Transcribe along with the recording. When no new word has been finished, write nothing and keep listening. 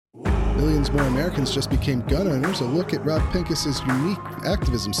Millions more Americans just became gun owners. A look at Rob Pincus's unique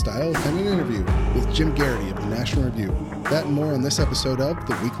activism style and an interview with Jim Geraghty of the National Review. That and more on this episode of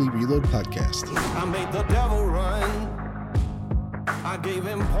the Weekly Reload Podcast. I made the devil run. I gave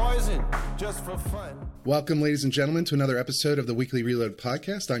him poison just for fun. Welcome, ladies and gentlemen, to another episode of the Weekly Reload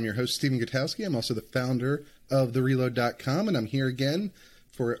Podcast. I'm your host, Stephen Gutowski. I'm also the founder of TheReload.com, and I'm here again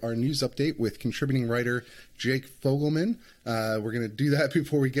for our news update with contributing writer Jake Fogelman. We're going to do that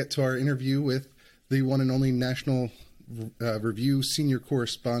before we get to our interview with the one and only National Review senior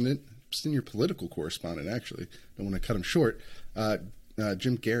political correspondent, actually. Don't want to cut him short,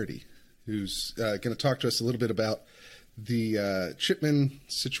 Jim Geraghty, who's going to talk to us a little bit about the Chipman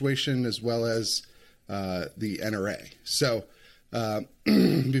situation as well as the NRA. So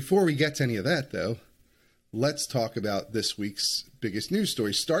before we get to any of that, though, let's talk about this week's biggest news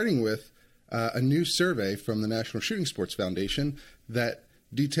story, starting with a new survey from the National Shooting Sports Foundation that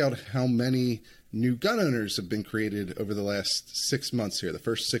detailed how many new gun owners have been created over the last 6 months here, the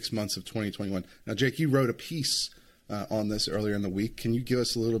first 6 months of 2021. Now, Jake, you wrote a piece on this earlier in the week. Can you give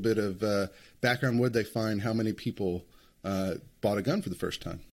us a little bit of background? What did they find? How many people bought a gun for the first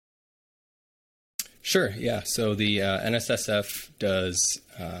time? Sure, yeah. So the NSSF does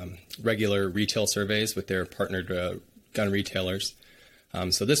regular retail surveys with their partnered gun retailers.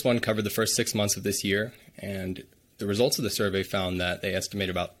 So this one covered the first 6 months of this year, and the results of the survey found that they estimate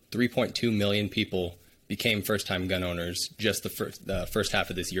about 3.2 million people became first-time gun owners just the first half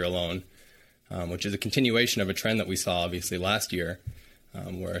of this year alone, which is a continuation of a trend that we saw obviously last year,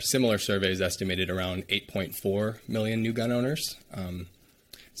 where similar surveys estimated around 8.4 million new gun owners.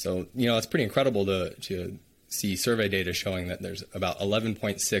 So, it's pretty incredible to see survey data showing that there's about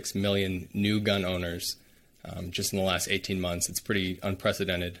 11.6 million new gun owners just in the last 18 months. It's pretty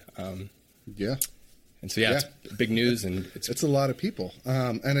unprecedented. Yeah. And so, it's big news. And it's a lot of people.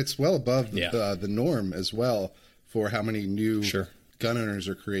 And it's well above the norm as well for how many new gun owners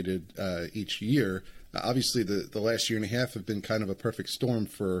are created each year. Obviously, the last year and a half have been kind of a perfect storm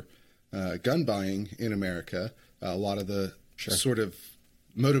for gun buying in America. A lot of the sort of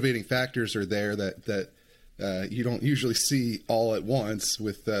motivating factors are there that you don't usually see all at once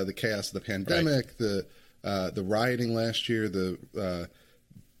with the chaos of the pandemic, the rioting last year, the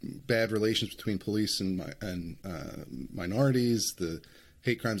bad relations between police and minorities, the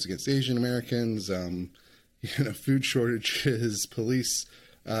hate crimes against Asian Americans, food shortages, police,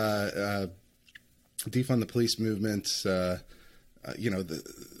 defund the police movement, and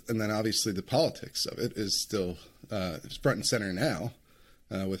then obviously the politics of it is still front and center now.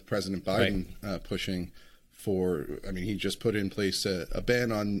 With President Biden pushing for, he just put in place a ban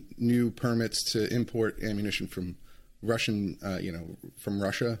on new permits to import ammunition from Russian, from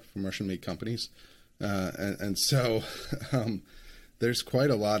Russian-made companies. And so there's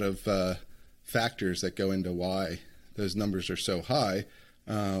quite a lot of factors that go into why those numbers are so high,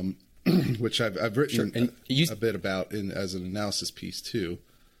 which I've written a bit about as an analysis piece too.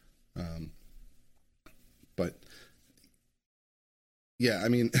 But yeah,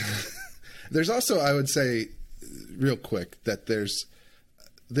 there's also, I would say, real quick, that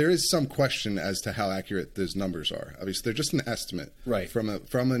there is some question as to how accurate those numbers are. Obviously, they're just an estimate,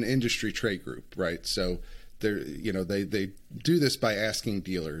 from an industry trade group, right? So they do this by asking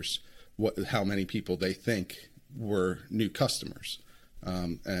dealers how many people they think were new customers,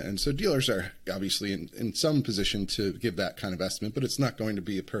 and so dealers are obviously in some position to give that kind of estimate, but it's not going to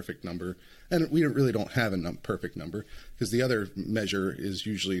be a perfect number. And we really don't have a perfect number, because the other measure is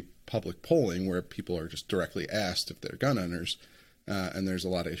usually public polling, where people are just directly asked if they're gun owners. And there's a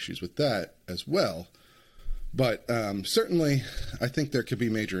lot of issues with that as well. But certainly, I think there could be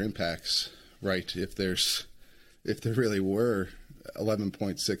major impacts, right? If there really were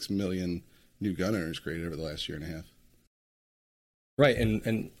 11.6 million new gun owners created over the last year and a half. Right.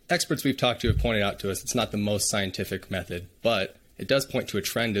 And experts we've talked to have pointed out to us it's not the most scientific method, but it does point to a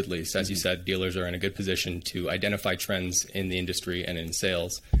trend, at least. As you said, dealers are in a good position to identify trends in the industry and in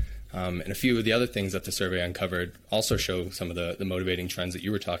sales. And a few of the other things that the survey uncovered also show some of the motivating trends that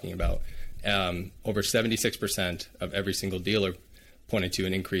you were talking about. Over 76% of every single dealer pointed to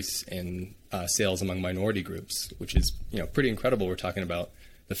an increase in sales among minority groups, which is pretty incredible. We're talking about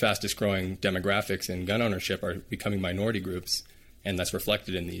the fastest growing demographics in gun ownership are becoming minority groups, and that's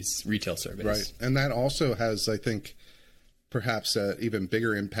reflected in these retail surveys. Right. And that also has, I think, perhaps an even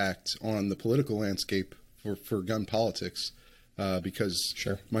bigger impact on the political landscape for gun politics, because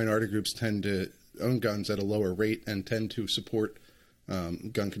minority groups tend to own guns at a lower rate and tend to support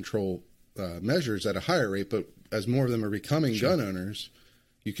gun control measures at a higher rate. But as more of them are becoming gun owners,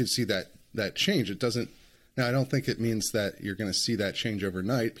 you can see that change. It doesn't Now, I don't think it means that you're going to see that change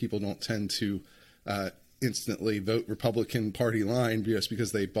overnight. People don't tend to instantly vote Republican Party line just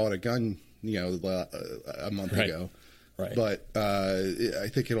because they bought a gun, a month ago. Right. But I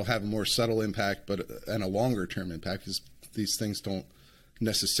think it'll have a more subtle impact, and a longer term impact, because these things don't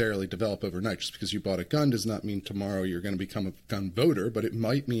necessarily develop overnight. Just because you bought a gun does not mean tomorrow you're going to become a gun voter, but it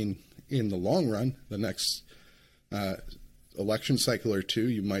might mean in the long run, the next election cycle or two,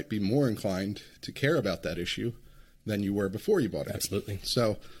 you might be more inclined to care about that issue than you were before you bought it. Absolutely.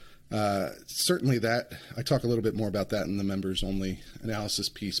 So certainly that, I talk a little bit more about that in the members only analysis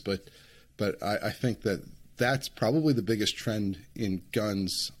piece, but I think that that's probably the biggest trend in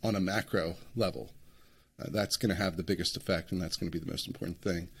guns on a macro level. That's going to have the biggest effect, and that's going to be the most important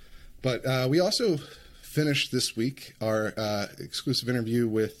thing. But we also finished this week our exclusive interview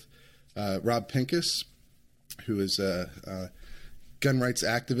with Rob Pincus, who is a gun rights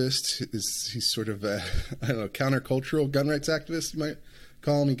activist. He's sort of a, countercultural gun rights activist, you might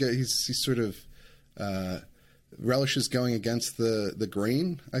call him. He's sort of relishes going against the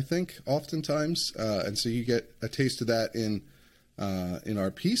grain, I think, oftentimes. And so you get a taste of that in our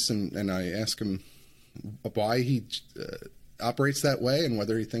piece, and I ask him why he operates that way and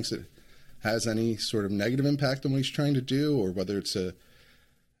whether he thinks it has any sort of negative impact on what he's trying to do, or whether it's an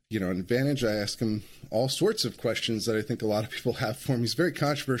advantage. I ask him all sorts of questions that I think a lot of people have for him. He's a very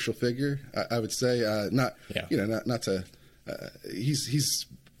controversial figure, I would say. He's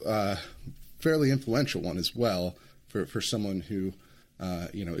fairly influential one as well for someone who,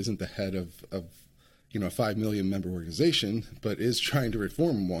 isn't the head of a 5 million member organization, but is trying to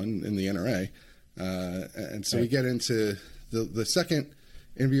reform one in the NRA. And so we get into the second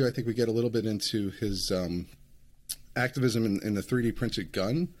interview. I think we get a little bit into his activism in the 3D printed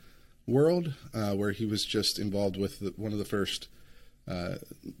gun world, where he was just involved with one of the first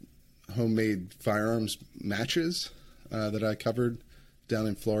homemade firearms matches that I covered down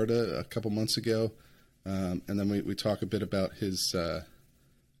in Florida a couple months ago. And then we talk a bit about his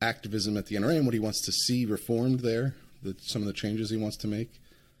activism at the NRA and what he wants to see reformed there, some of the changes he wants to make.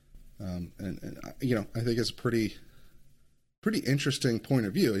 And I think it's a pretty interesting point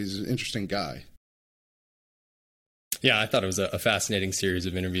of view. He's an interesting guy. Yeah, I thought it was a fascinating series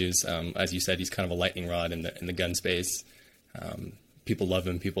of interviews. As you said, he's kind of a lightning rod in the gun space. People love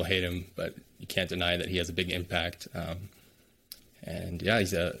him, people hate him, but you can't deny that he has a big impact. And yeah,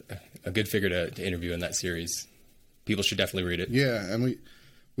 he's a good figure to interview in that series. People should definitely read it. Yeah, and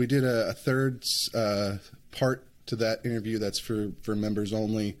we did a third part to that interview that's for members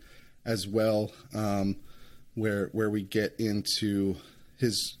only as well, where we get into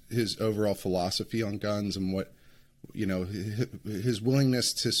his overall philosophy on guns and what, his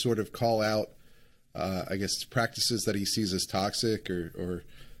willingness to sort of call out, practices that he sees as toxic or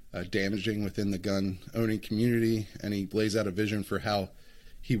damaging within the gun owning community. And he lays out a vision for how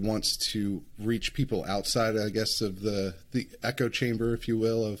he wants to reach people outside, of the echo chamber, if you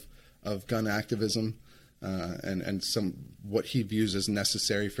will, of gun activism, and what he views as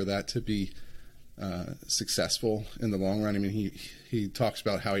necessary for that to be successful in the long run. I mean, he talks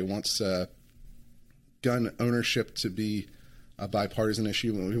about how he wants gun ownership to be a bipartisan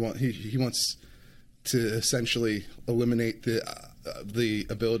issue. He wants to essentially eliminate the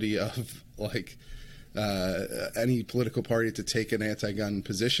ability of any political party to take an anti-gun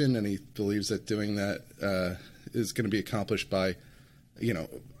position, and he believes that doing that is going to be accomplished by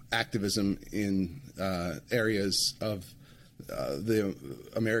activism in areas of the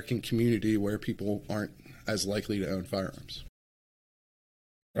American community where people aren't as likely to own firearms.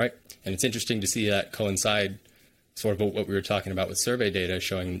 Right. And it's interesting to see that coincide sort of what we were talking about with survey data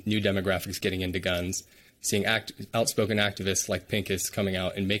showing new demographics getting into guns, seeing outspoken activists like Pincus coming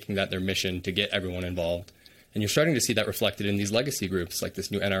out and making that their mission to get everyone involved. And you're starting to see that reflected in these legacy groups, like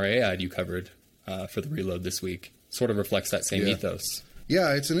this new NRA ad you covered for the Reload this week. Sort of reflects that same ethos.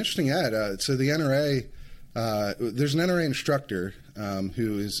 Yeah, it's an interesting ad. So the NRA, there's an NRA instructor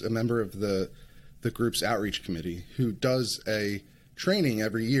who is a member of the group's outreach committee who does a training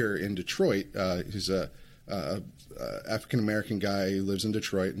every year in Detroit. He's a African-American guy who lives in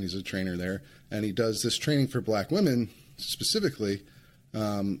Detroit, and he's a trainer there. And he does this training for black women specifically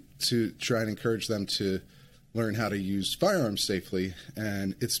to try and encourage them to learn how to use firearms safely.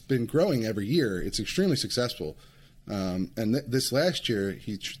 And it's been growing every year. It's extremely successful. And this last year,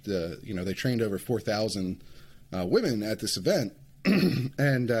 they trained over 4,000 women at this event.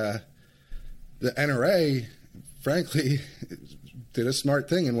 And the NRA, frankly, did a smart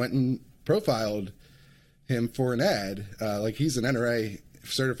thing and went and profiled him for an ad. He's an NRA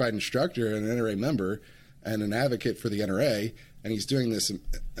certified instructor and an NRA member, and an advocate for the NRA, and he's doing this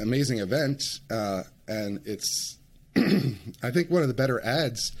amazing event, and it's, I think, one of the better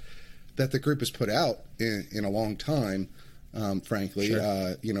ads that the group has put out in a long time, frankly.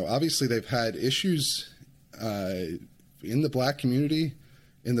 Sure. Obviously they've had issues in the black community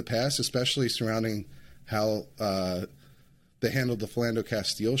in the past, especially surrounding how they handled the Philando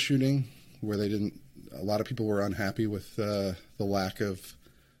Castile shooting, where a lot of people were unhappy with the lack of,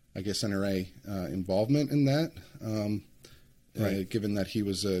 I guess, NRA involvement in that, right. Given that he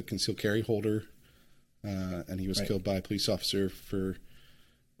was a concealed carry holder and he was right. killed by a police officer for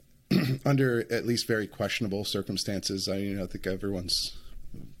under at least very questionable circumstances. I think everyone's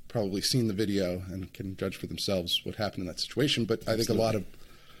probably seen the video and can judge for themselves what happened in that situation. But I think a lot of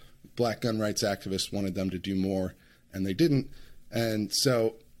black gun rights activists wanted them to do more, and they didn't. And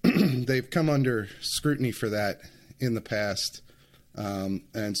so they've come under scrutiny for that in the past.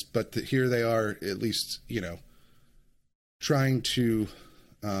 But here they are, at least, trying to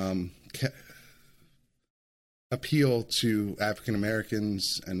appeal to African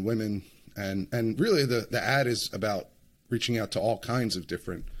Americans and women, and really the ad is about reaching out to all kinds of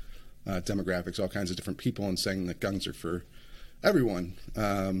different demographics, all kinds of different people, and saying that guns are for everyone.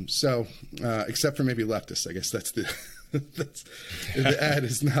 Except for maybe leftists, I guess that's the the ad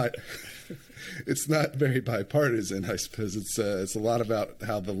is not. It's not very bipartisan, I suppose. It's a lot about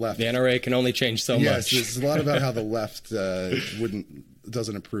how the left. The NRA can only change so much. Yes, it's a lot about how the left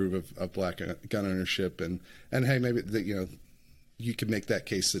doesn't approve of black gun ownership, and hey, maybe you could make that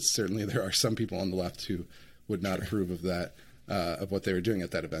case that certainly there are some people on the left who would not approve of that, of what they were doing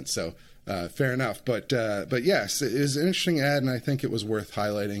at that event. So fair enough, but yes, it is an interesting ad, and I think it was worth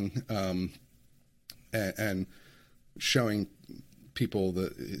highlighting and showing people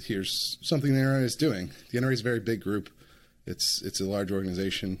that here's something the NRA is doing. The NRA is a very big group. It's a large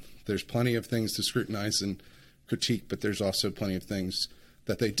organization. There's plenty of things to scrutinize and critique, but there's also plenty of things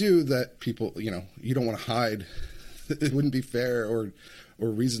that they do that people, you don't want to hide. It wouldn't be fair or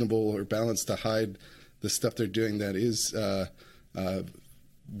reasonable or balanced to hide the stuff they're doing that is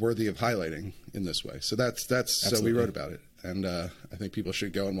worthy of highlighting in this way. So that's so we wrote about it, and I think people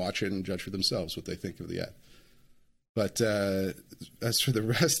should go and watch it and judge for themselves what they think of the ad. But as for the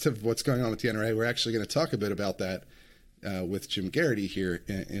rest of what's going on with the NRA, we're actually going to talk a bit about that with Jim Geraghty here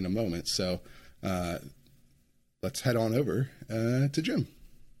in a moment. So let's head on over to Jim.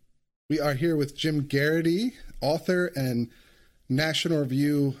 We are here with Jim Geraghty, author and National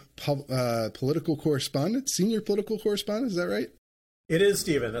Review political correspondent, senior political correspondent. Is that right? It is,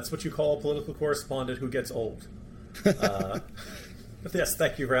 Stephen. That's what you call a political correspondent who gets old. Yes,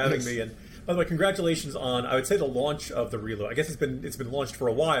 thank you for having me. And by the way, congratulations on, I would say, the launch of the Reload. I guess it's been launched for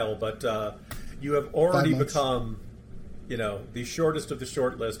a while, but you have already become, the shortest of the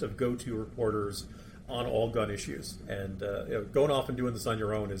short list of go-to reporters on all gun issues. And going off and doing this on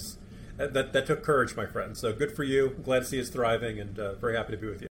your own that took courage, my friend. So good for you. I'm glad to see it's thriving, and very happy to be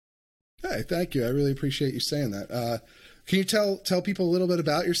with you. Hey, thank you. I really appreciate you saying that. Can you tell people a little bit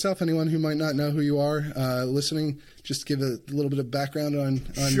about yourself? Anyone who might not know who you are listening, just give a little bit of background on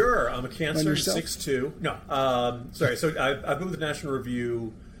Sure. I'm a cancer, 6'2". No, sorry. So I've been with the National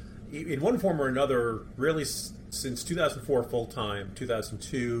Review in one form or another, really since 2004 full-time,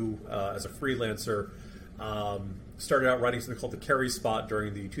 2002 as a freelancer. Started out writing something called the Kerry Spot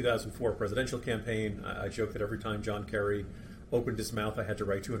during the 2004 presidential campaign. I joke that every time John Kerry opened his mouth, I had to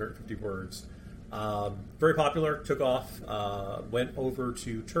write 250 words. Very popular, took off, went over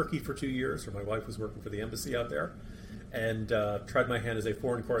to Turkey for 2 years, where my wife was working for the embassy out there, and tried my hand as a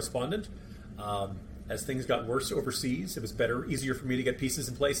foreign correspondent. As things got worse overseas, it was easier for me to get pieces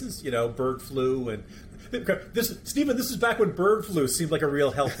in places, bird flu. And Stephen, this is back when bird flu seemed like a real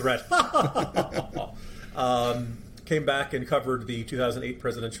health threat. Came back and covered the 2008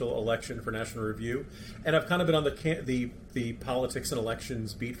 presidential election for National Review, and I've kind of been on the politics and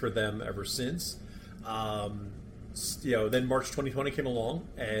elections beat for them ever since. Then March 2020 came along,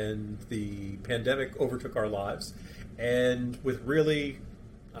 and the pandemic overtook our lives. And with really,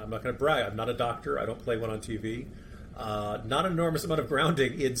 I'm not going to brag, I'm not a doctor, I don't play one on TV, not an enormous amount of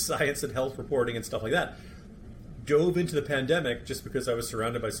grounding in science and health reporting and stuff like that. Dove into the pandemic just because I was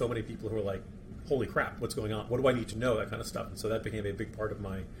surrounded by so many people who were like, holy crap, what's going on? What do I need to know? That kind of stuff. And so that became a big part of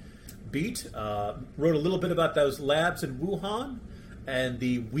my beat. Wrote a little bit about those labs in Wuhan and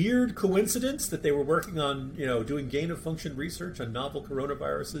the weird coincidence that they were working on, doing gain-of-function research on novel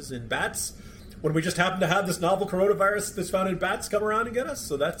coronaviruses in bats, when we just happened to have this novel coronavirus that's found in bats come around and get us.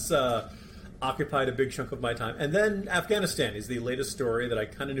 So that's occupied a big chunk of my time. And then Afghanistan is the latest story that I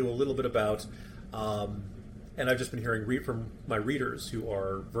kind of knew a little bit about. and I've just been hearing from my readers who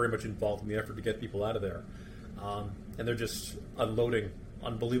are very much involved in the effort to get people out of there. And they're just unloading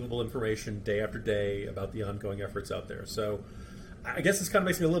unbelievable information day after day about the ongoing efforts out there. So I guess this kind of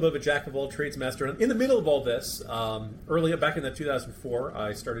makes me a little bit of a jack of all trades master. In the middle of all this, early back in 2004,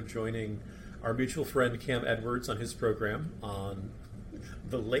 I started joining our mutual friend Cam Edwards on his program on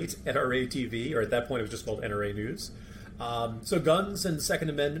the late NRA TV, or at that point it was just called NRA News. So guns and Second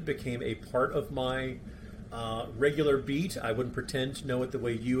Amendment became a part of my regular beat. I wouldn't pretend to know it the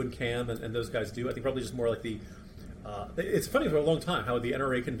way you and Cam and those guys do. I think probably just more like the... it's funny for a long time how the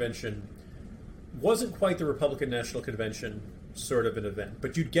NRA convention wasn't quite the Republican National Convention sort of an event,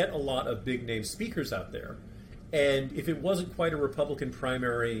 but you'd get a lot of big-name speakers out there. And if it wasn't quite a Republican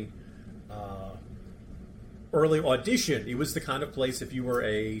primary early audition, it was the kind of place, if you were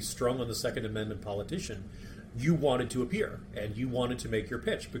a strong on the Second Amendment politician, you wanted to appear, and you wanted to make your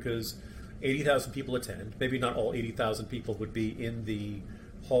pitch, because 80,000 people attend. Maybe not all 80,000 people would be in the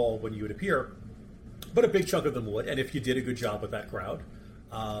hall when you would appear, but a big chunk of them would, and if you did a good job with that crowd,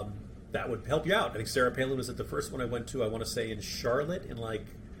 that would help you out. I think Sarah Palin was at the first one I went to, I want to say in Charlotte in like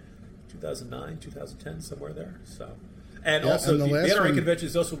 2009, 2010, somewhere there. So, and also the NRA convention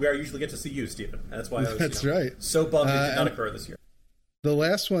is also where I usually get to see you, Stephen. That's why I was right. So bummed it did not occur this year. The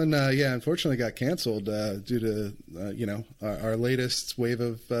last one, unfortunately got canceled due to, our latest wave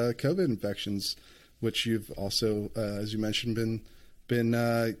of COVID infections, which you've also, as you mentioned,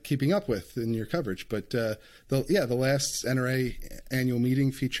 been keeping up with in your coverage. But the last NRA annual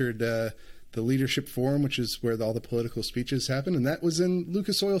meeting featured the Leadership Forum, which is where all the political speeches happen, and that was in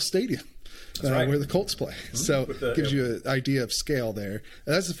Lucas Oil Stadium, right, where the Colts play. Mm-hmm. So it gives you an idea of scale there.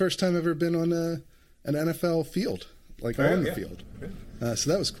 That's the first time I've ever been on an NFL field, on the field. Yeah.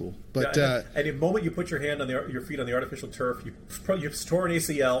 So that was cool. But and the moment you put your your feet on the artificial turf, you've torn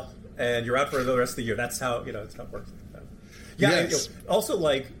ACL and you're out for the rest of the year. That's how that's how it works. Yeah. Yes. Also,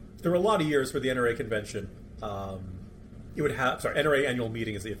 there were a lot of years where the NRA convention, it would have. Sorry, NRA annual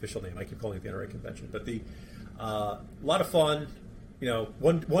meeting is the official name. I keep calling it the NRA convention, but a lot of fun.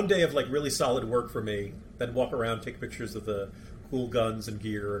 One day of really solid work for me. Then walk around, take pictures of the cool guns and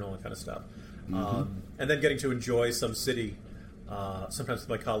gear and all that kind of stuff, and then getting to enjoy some city. Sometimes with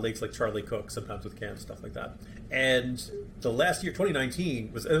my colleagues like Charlie Cook, sometimes with Cam, stuff like that. And the last year,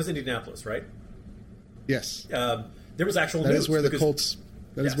 2019, was Indianapolis, right? Yes. There was actual news. That is where the Colts.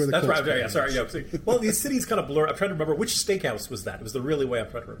 That's right. Yeah, sorry. Yeah. Well, these cities kind of blur. I'm trying to remember which steakhouse was that. It was the really way I'm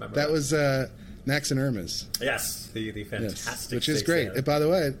trying to remember. That was Max and Irma's. Yes, the fantastic. Which is great. And by the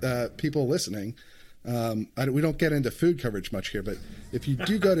way, people listening, we don't get into food coverage much here, but if you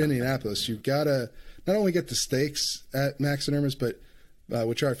do go to Indianapolis, you've got to not only get the steaks at Max and Irma's, but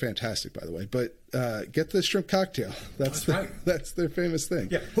which are fantastic, by the way, but get the shrimp cocktail. That's right. That's their famous thing.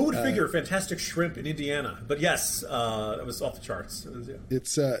 Yeah, who would figure fantastic shrimp in Indiana? But yes, that was off the charts.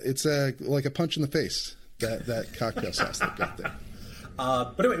 It's like a punch in the face, that cocktail sauce they got there.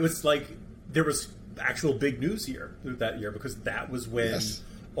 But anyway, it was there was actual big news here that year, because that was when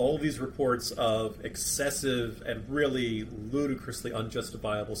all these reports of excessive and really ludicrously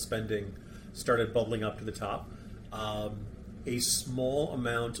unjustifiable spending started bubbling up to the top. A small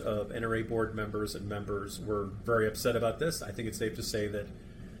amount of NRA board members and members were very upset about this. I think it's safe to say that...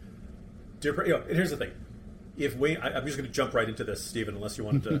 and here's the thing. I'm just going to jump right into this, Stephen, unless you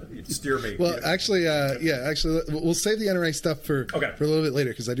wanted to steer me. Well, actually, we'll save the NRA stuff for a little bit later,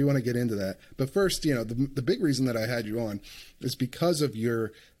 because I do want to get into that. But first, the big reason that I had you on is because of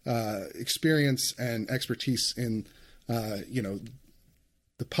your experience and expertise in,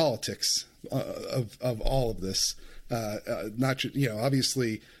 the politics of all of this. Not just,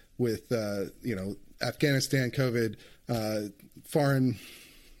 obviously with, Afghanistan, COVID, foreign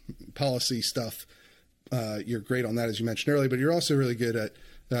policy stuff. You're great on that, as you mentioned earlier, but you're also really good at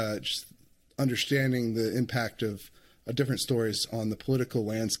just understanding the impact of different stories on the political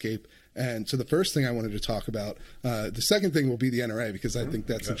landscape. And so the first thing I wanted to talk about, the second thing will be the NRA, because I think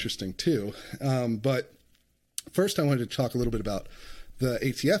that's interesting too. But first I wanted to talk a little bit about the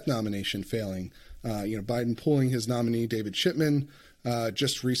ATF nomination failing. Biden pulling his nominee, David Shipman,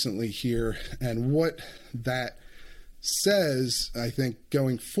 just recently here, and what that says, I think,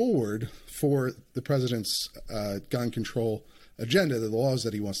 going forward for the president's gun control agenda, the laws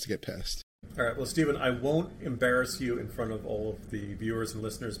that he wants to get passed. All right. Well, Stephen, I won't embarrass you in front of all of the viewers and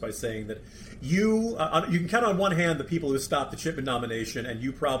listeners by saying that you can count on one hand the people who stopped the Shipman nomination, and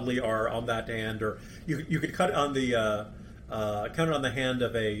you probably are on that hand, or you could count it on the hand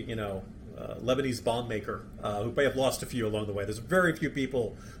of a Lebanese bomb maker who may have lost a few along the way. There's very few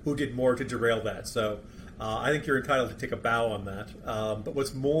people who did more to derail that. So I think you're entitled to take a bow on that. But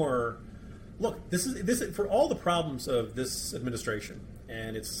what's more look, this is for all the problems of this administration,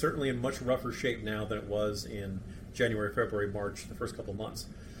 and it's certainly in much rougher shape now than it was in January, February, March, the first couple of months.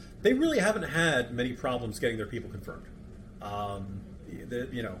 They really haven't had many problems getting their people confirmed.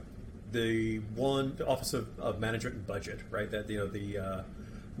 The Office of Management and Budget, right? That the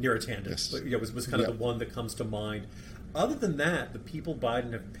near attendance, yes. was kind of the one that comes to mind. Other than that, the people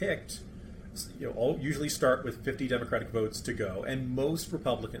Biden have picked, all usually start with 50 Democratic votes to go, and most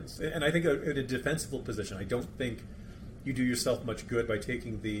Republicans, and I think in a defensible position, I don't think you do yourself much good by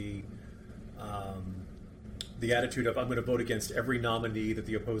taking the attitude of I'm going to vote against every nominee that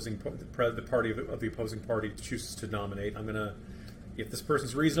the party of the opposing party chooses to nominate. If this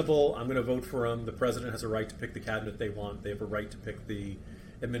person's reasonable, I'm going to vote for him. The president has a right to pick the cabinet they want. They have a right to pick the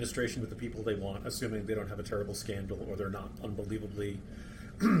administration with the people they want, assuming they don't have a terrible scandal or they're not unbelievably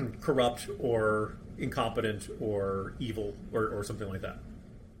corrupt or incompetent or evil or something like that.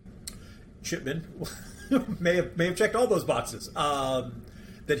 Chipman may have checked all those boxes.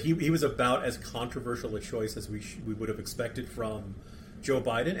 That he was about as controversial a choice as we would have expected from Joe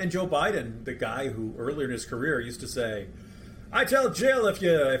Biden. And Joe Biden, the guy who earlier in his career used to say, I tell Jill, if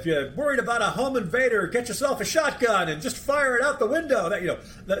you're worried about a home invader, get yourself a shotgun and just fire it out the window.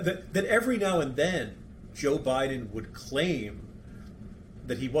 That every now and then Joe Biden would claim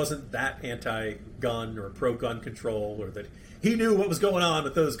that he wasn't that anti-gun or pro-gun control, or that he knew what was going on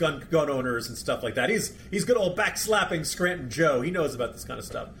with those gun owners and stuff like that. He's good old backslapping Scranton Joe. He knows about this kind of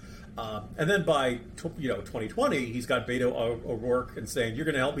stuff. And then by 2020, he's got Beto O'Rourke and saying, you're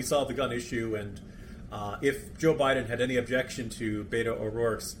going to help me solve the gun issue. And if Joe Biden had any objection to Beto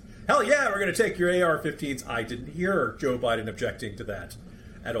O'Rourke's, hell yeah, we're going to take your AR-15s. I didn't hear Joe Biden objecting to that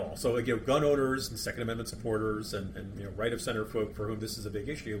at all. So gun owners and Second Amendment supporters and right of center folk for whom this is a big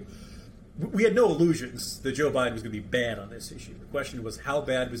issue, we had no illusions that Joe Biden was going to be bad on this issue. The question was, how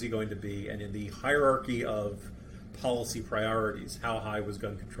bad was he going to be? And in the hierarchy of policy priorities, how high was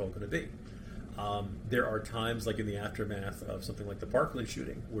gun control going to be? There are times, like in the aftermath of something like the Parkland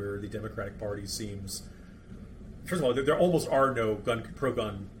shooting, where the Democratic Party seems... First of all, there almost are no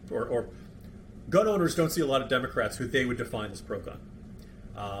pro-gun... or gun owners don't see a lot of Democrats who they would define as pro-gun.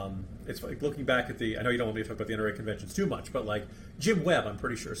 It's like looking back at I know you don't want me to talk about the NRA conventions too much, but like Jim Webb, I'm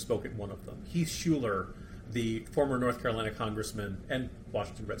pretty sure, spoke at one of them. Heath Shuler, the former North Carolina congressman and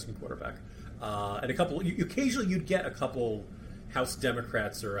Washington Redskin quarterback, and a couple. Occasionally, you'd get a couple House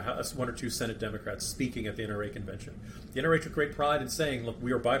Democrats or one or two Senate Democrats speaking at the NRA convention. The NRA took great pride in saying, "Look,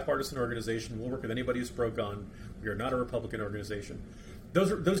 we are a bipartisan organization. We'll work with anybody who's pro-gun. We are not a Republican organization."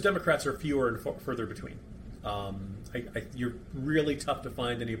 Those Democrats are fewer and further between. You're really tough to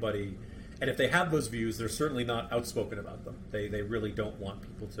find anybody, and if they have those views, they're certainly not outspoken about them. They really don't want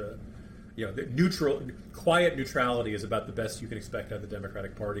people to, quiet neutrality is about the best you can expect out of the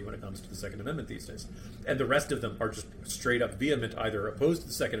Democratic Party when it comes to the Second Amendment these days. And the rest of them are just straight up vehement, either opposed to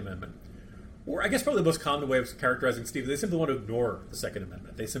the Second Amendment, or I guess probably the most common way of characterizing Steve, they simply want to ignore the Second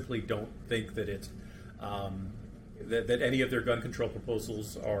Amendment. They simply don't think that that any of their gun control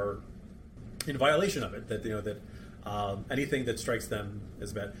proposals are in violation of it. That anything that strikes them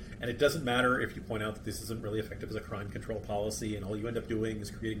is bad. And it doesn't matter if you point out that this isn't really effective as a crime control policy, and all you end up doing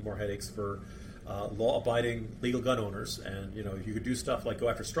is creating more headaches for law-abiding legal gun owners. And if you could do stuff like go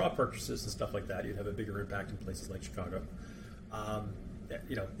after straw purchases and stuff like that, you'd have a bigger impact in places like Chicago.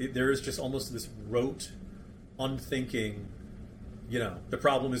 There is just almost this rote, unthinking. The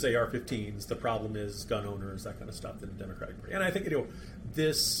problem is AR-15s. The problem is gun owners, that kind of stuff in the Democratic Party. And I think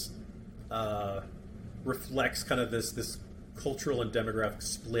this reflects kind of this cultural and demographic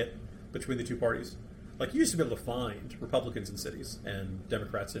split between the two parties. Like, you used to be able to find Republicans in cities and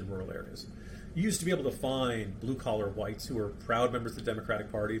Democrats in rural areas. You used to be able to find blue-collar whites who were proud members of the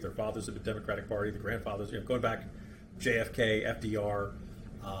Democratic Party, their fathers of the Democratic Party, the grandfathers, going back JFK, FDR.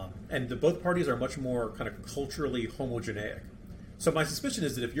 And both parties are much more kind of culturally homogeneic. So my suspicion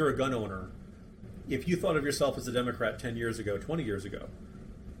is that if you're a gun owner, if you thought of yourself as a Democrat 10 years ago, 20 years ago,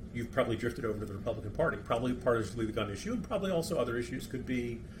 you've probably drifted over to the Republican Party. Probably partially the gun issue, and probably also other issues. Could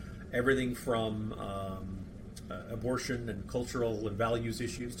be everything from abortion and cultural and values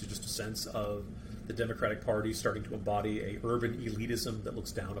issues to just a sense of the Democratic Party starting to embody a urban elitism that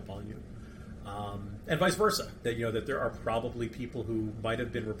looks down upon you. And vice versa, that there are probably people who might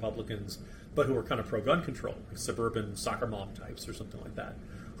have been Republicans, but who are kind of pro-gun control, like suburban soccer mom types or something like that,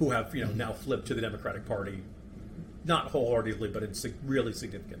 who have now flipped to the Democratic Party, not wholeheartedly, but in really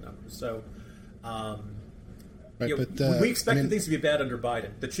significant numbers. So, we expected things to be bad under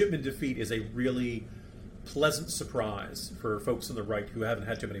Biden. The Chipman defeat is a really pleasant surprise for folks on the right who haven't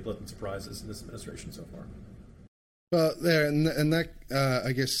had too many pleasant surprises in this administration so far. Well, there and that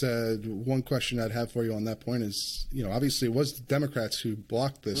I guess one question I'd have for you on that point is, obviously it was the Democrats who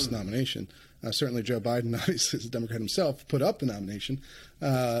blocked this nomination. Certainly Joe Biden, obviously as a Democrat himself, put up the nomination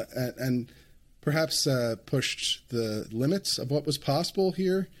and perhaps pushed the limits of what was possible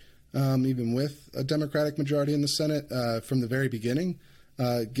here, even with a Democratic majority in the Senate from the very beginning,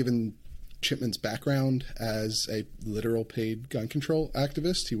 given Chipman's background as a literal paid gun control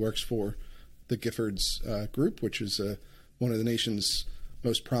activist. He works for the Giffords Group, which is one of the nation's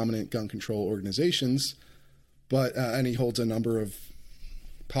most prominent gun control organizations, and he holds a number of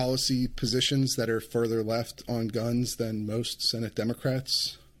policy positions that are further left on guns than most Senate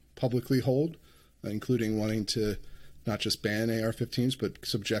Democrats publicly hold, including wanting to not just ban AR-15s, but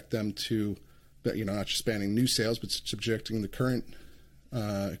subject them to, not just banning new sales, but subjecting the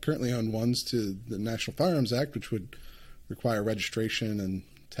currently owned ones to the National Firearms Act, which would require registration and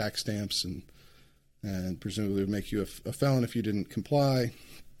tax stamps and presumably would make you a felon if you didn't comply.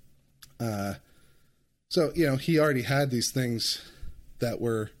 So, he already had these things that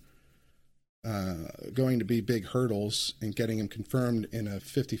were going to be big hurdles in getting him confirmed in a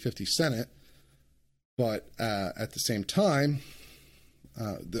 50-50 Senate. But at the same time,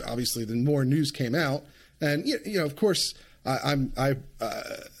 obviously the more news came out. And, of course, by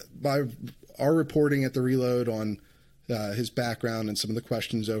our reporting at The Reload on his background and some of the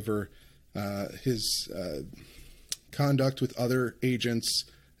questions over his conduct with other agents,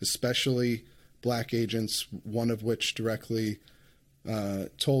 especially black agents, one of which directly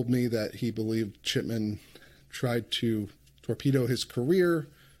told me that he believed Chipman tried to torpedo his career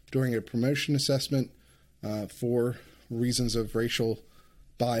during a promotion assessment for reasons of racial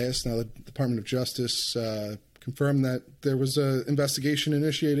bias. Now, the Department of Justice confirmed that there was an investigation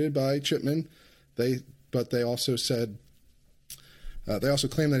initiated by Chipman. But they also said they also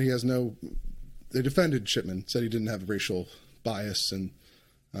claimed that he has they defended Chipman, said he didn't have racial bias. And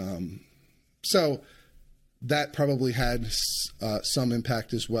so that probably had some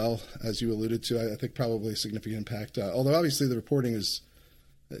impact as well, as you alluded to. I think probably a significant impact. Although obviously the reporting is,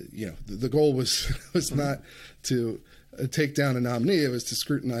 the goal was not to take down a nominee. It was to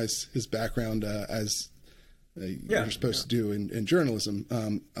scrutinize his background as you're supposed to do in journalism.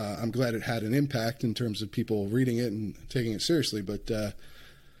 I'm glad it had an impact in terms of people reading it and taking it seriously. But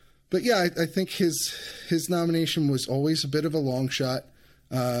yeah, I think his nomination was always a bit of a long shot.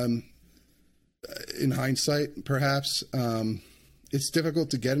 In hindsight, perhaps it's difficult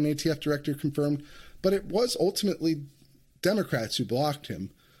to get an ATF director confirmed, but it was ultimately Democrats who blocked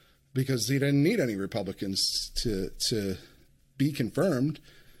him because he didn't need any Republicans to be confirmed.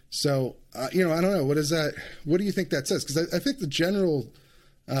 So, I don't know. What do you think that says? Because I think the general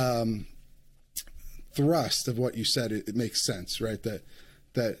thrust of what you said, it makes sense, right? That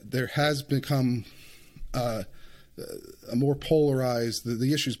there has become a more polarized,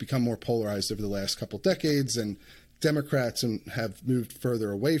 the issues become more polarized over the last couple of decades, and Democrats have moved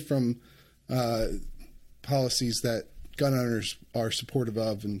further away from policies that gun owners are supportive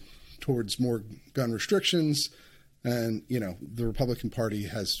of and towards more gun restrictions. And, the Republican Party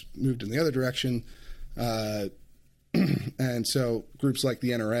has moved in the other direction. And so groups like the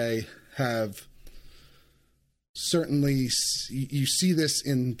NRA have certainly, you see this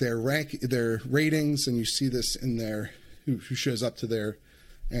in their ratings, and you see this in who shows up to their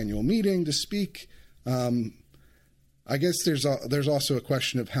annual meeting to speak. I guess there's also a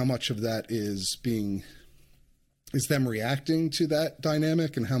question of how much of that is them reacting to that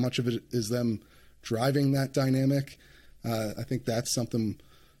dynamic, and how much of it is them driving that dynamic. I think that's something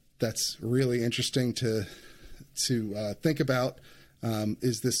that's really interesting to think about.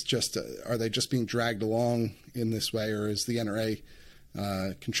 Is this just are they just being dragged along in this way, or is the NRA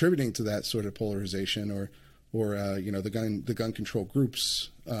contributing to that sort of polarization, or the gun control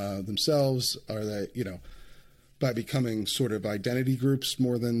groups themselves, are they by becoming sort of identity groups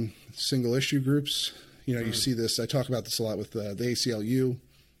more than single issue groups? You see this. I talk about this a lot with the ACLU.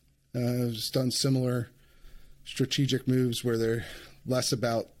 Has done similar strategic moves where they're less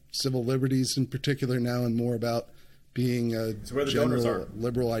about civil liberties in particular now and more about being a general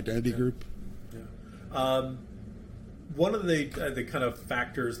liberal identity group. Yeah. One of the kind of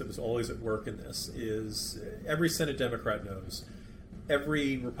factors that was always at work in this is every Senate Democrat knows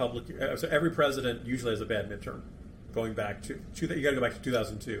every president usually has a bad midterm. Going back to you got to go back to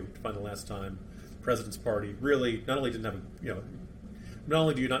 2002 to find the last time the president's party really not only didn't have not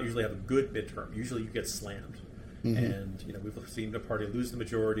only do you not usually have a good midterm, usually you get slammed. Mm-hmm. And we've seen the party lose the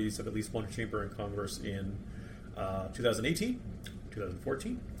majorities of at least one chamber in Congress in 2018,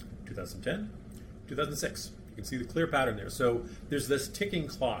 2014, 2010, 2006. You can see the clear pattern there. So there's this ticking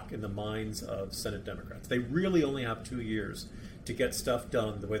clock in the minds of Senate Democrats. They really only have 2 years to get stuff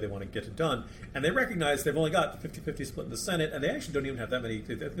done the way they want to get it done. And they recognize they've only got 50-50 split in the Senate, and they actually don't even have that many.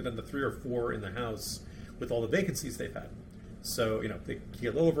 They've done the 3 or 4 in the House with all the vacancies they've had. So, they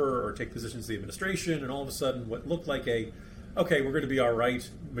keel over or take positions of the administration, and all of a sudden what looked like okay, we're going to be all right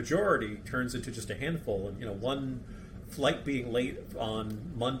majority turns into just a handful. And, one flight being late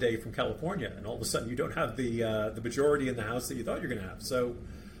on Monday from California, and all of a sudden you don't have the majority in the House that you thought you're going to have. So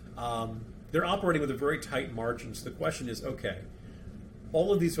they're operating with a very tight margin. So the question is, okay,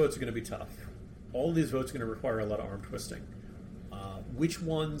 all of these votes are going to be tough. All of these votes are going to require a lot of arm twisting. Which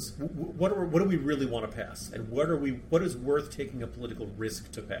ones? What do we really want to pass, and what is worth taking a political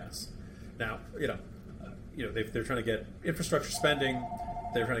risk to pass? Now, they're trying to get infrastructure spending.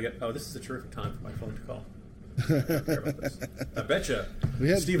 They're trying to get. Oh, this is a terrific time for my phone to call. I betcha. We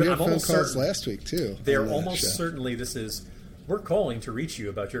had Stephen, phone calls last week too. They're almost certainly we're calling to reach you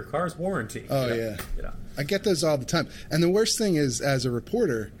about your car's warranty. Oh yeah. I get those all the time. And the worst thing is, as a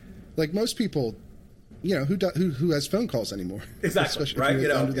reporter, like most people, who has phone calls anymore? Exactly. Right.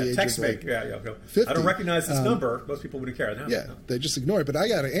 Text me. I don't recognize this number. Most people wouldn't care. They just ignore it. But I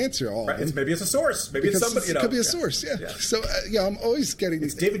got to answer all. Right. Maybe it's a source. Maybe it's somebody. It could be a source. Yeah. So I'm always getting.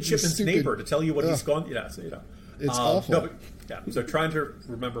 It's David Chipman's neighbor to tell you what he's gone. It's awful. So trying to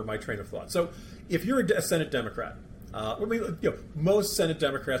remember my train of thought. So if you're a Senate Democrat. Most Senate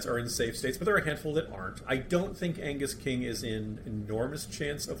Democrats are in safe states, but there are a handful that aren't. I don't think Angus King is in enormous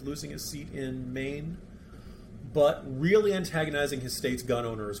chance of losing his seat in Maine, but really antagonizing his state's gun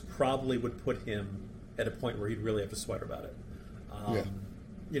owners probably would put him at a point where he'd really have to sweat about it.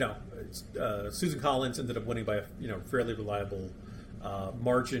 Susan Collins ended up winning by a fairly reliable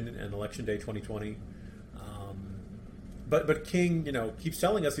margin in Election Day 2020. But King, keeps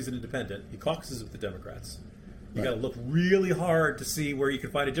telling us he's an independent. He caucuses with the Democrats. You got to look really hard to see where you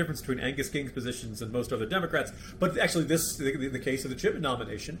can find a difference between Angus King's positions and most other Democrats. But actually, the case of the Chipman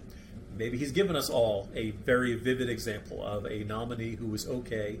nomination, maybe he's given us all a very vivid example of a nominee who was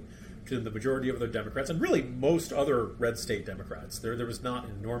okay to the majority of other Democrats, and really most other red state Democrats. There was not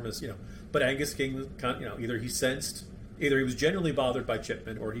an enormous, but Angus King, either he was genuinely bothered by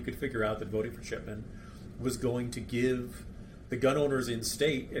Chipman, or he could figure out that voting for Chipman was going to give the gun owners in his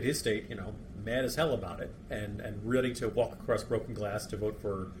state, mad as hell about it, and ready to walk across broken glass to vote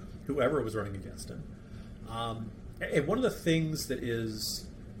for whoever was running against him. And one of the things that is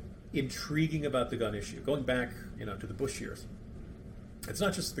intriguing about the gun issue, going back, to the Bush years, it's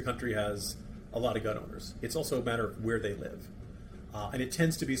not just the country has a lot of gun owners; it's also a matter of where they live, and it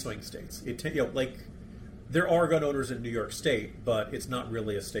tends to be swing states. There are gun owners in New York State, but it's not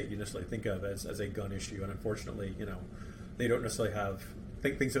really a state you necessarily think of as a gun issue, and unfortunately, they don't necessarily have.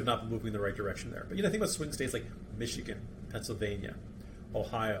 Things have not been moving in the right direction there. But think about swing states like Michigan, Pennsylvania,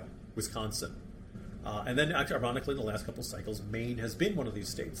 Ohio, Wisconsin. And then, actually, ironically, in the last couple of cycles, Maine has been one of these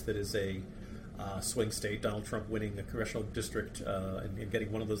states that is a swing state, Donald Trump winning a congressional district and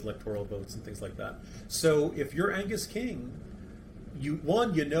getting one of those electoral votes and things like that. So if you're Angus King, the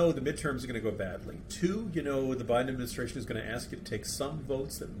midterms are going to go badly. 2, the Biden administration is going to ask you to take some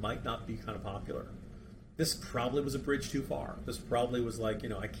votes that might not be kind of popular. This probably was a bridge too far. This probably was like,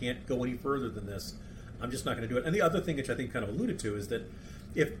 I can't go any further than this. I'm just not going to do it. And the other thing, which I think kind of alluded to, is that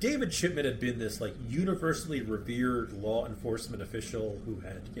if David Chipman had been this universally revered law enforcement official who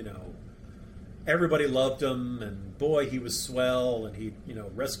had, everybody loved him, and boy, he was swell, and he,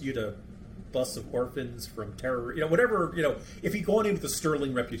 rescued a bus of orphans from terror, whatever, if he'd gone in with a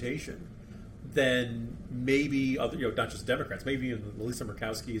sterling reputation, then maybe other, not just Democrats, maybe even the Lisa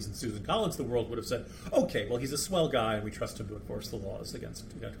Murkowski's and Susan Collins of the world would have said, okay, well, he's a swell guy and we trust him to enforce the laws against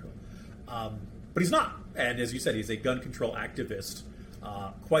gun control. But he's not. And as you said, he's a gun control activist,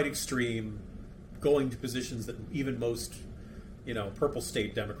 quite extreme, going to positions that even most, purple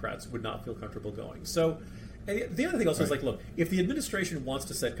state Democrats would not feel comfortable going. So and the other thing also is look, if the administration wants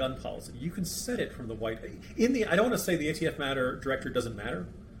to set gun policy, you can set it from the White House. I don't want to say the ATF director doesn't matter,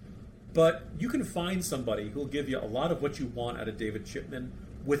 but you can find somebody who will give you a lot of what you want out of David Chipman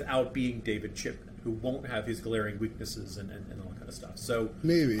without being David Chipman, who won't have his glaring weaknesses and all that kind of stuff. So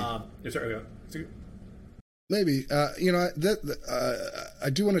maybe, maybe I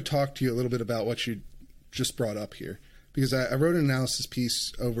do want to talk to you a little bit about what you just brought up here, because I wrote an analysis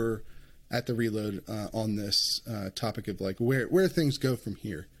piece over at the Reload on this topic of where things go from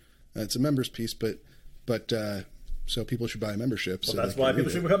here. It's a members piece, but. So people should buy a membership. Well, that's why people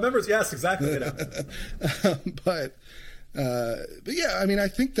should become members. Yes, exactly. But yeah, I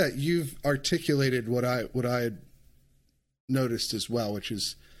think that you've articulated what I had noticed as well, which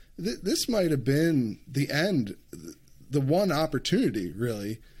is this might have been the end, the one opportunity,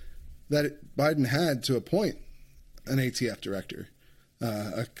 really, that Biden had to appoint an ATF director,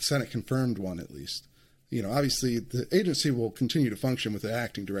 a Senate-confirmed one at least. Obviously, the agency will continue to function with an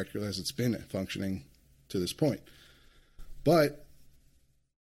acting director as it's been functioning to this point. But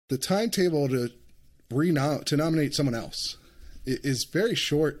the timetable to nominate someone else is very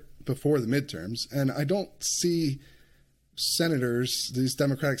short before the midterms, and I don't see these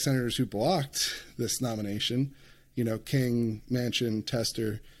Democratic senators who blocked this nomination, King, Manchin,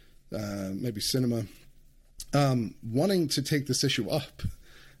 Tester, maybe Sinema, wanting to take this issue up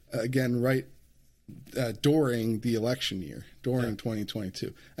again during the election year, during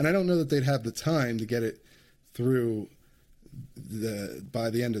 2022. And I don't know that they'd have the time to get it through by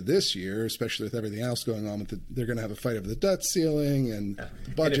the end of this year, especially with everything else going on. They're going to have a fight over the debt ceiling and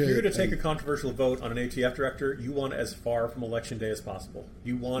the budget. And if you're going to take a controversial vote on an ATF director, you want it as far from Election Day as possible.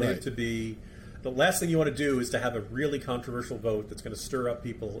 You want it to be... The last thing you want to do is to have a really controversial vote that's going to stir up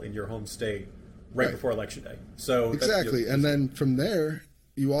people in your home state right before Election Day. So exactly. And then from there,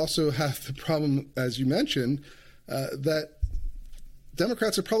 you also have the problem, as you mentioned, that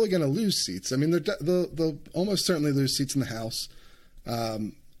Democrats are probably going to lose seats. I mean, they'll almost certainly lose seats in the House.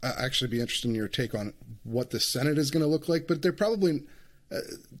 I'd actually be interested in your take on what the Senate is going to look like. But they're probably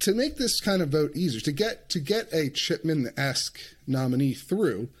to make this kind of vote easier, to get a Chipman-esque nominee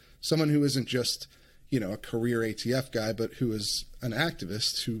through, someone who isn't just a career ATF guy, but who is an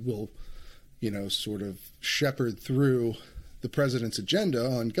activist who will sort of shepherd through the president's agenda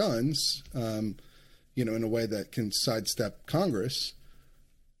on guns, in a way that can sidestep Congress.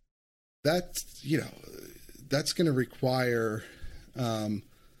 That's going to require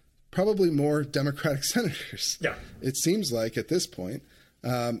probably more Democratic senators. Yeah, it seems like at this point.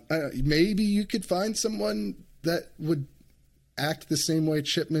 Maybe you could find someone that would act the same way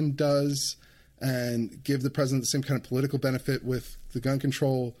Chipman does and give the president the same kind of political benefit with the gun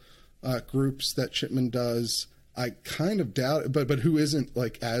control groups that Chipman does. I kind of doubt it, but who isn't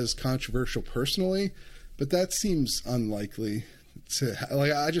as controversial personally, but that seems unlikely to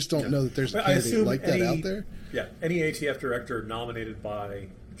I just don't know that there's a candidate like that out there. Yeah, any ATF director nominated by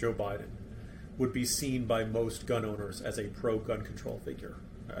Joe Biden would be seen by most gun owners as a pro-gun control figure.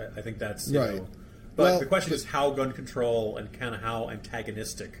 I think that's right. But the question is how gun control and kind of how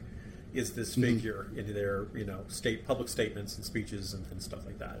antagonistic is this figure in their public statements and speeches and stuff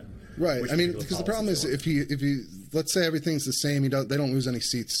like that. And right. I mean, because the problem is if you let's say everything's the same, they don't lose any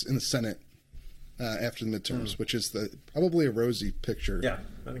seats in the Senate after the midterms, which is probably a rosy picture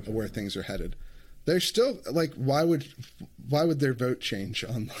of where things are headed. They're still why would their vote change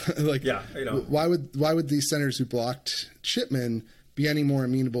on why would these senators who blocked Chipman be any more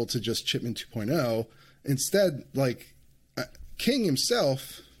amenable to just Chipman 2.0? Instead, King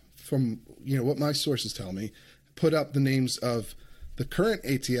himself, from what my sources tell me, put up the names of the current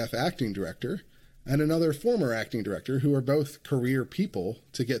ATF acting director and another former acting director who are both career people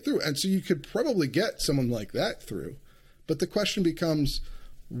to get through. And so you could probably get someone like that through. But the question becomes,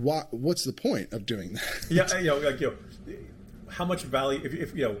 what's the point of doing that? How much value?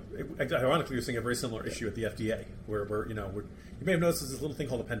 If ironically, you're seeing a very similar issue at the FDA, where you may have noticed there's this little thing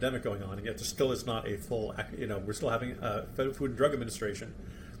called a pandemic going on, and yet there still is not a full. We're still having a Food and Drug Administration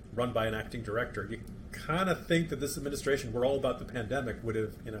run by an acting director. You kind of think that this administration, we're all about the pandemic, would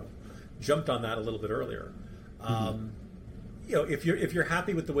have jumped on that a little bit earlier. If you're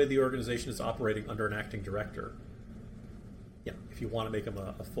happy with the way the organization is operating under an acting director, if you want to make him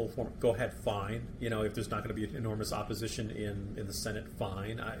a full form, go ahead, fine. If there's not going to be enormous opposition in the Senate,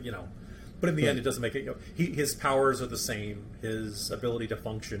 fine. But in the end, it doesn't make it. His powers are the same. His ability to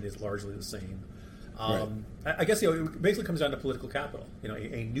function is largely the same. I guess it basically comes down to political capital.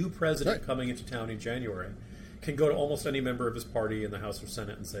 A new president coming into town in January can go to almost any member of his party in the House or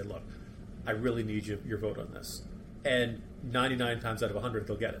Senate and say, "Look, I really need your vote on this," and 99 times out of 100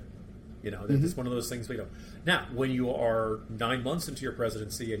 they'll get it. It's one of those things. Now, when you are 9 months into your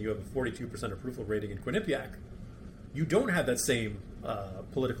presidency and you have a 42% approval rating in Quinnipiac, you don't have that same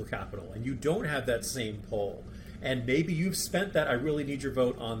political capital, and you don't have that same pull. And maybe you've spent that, I really need your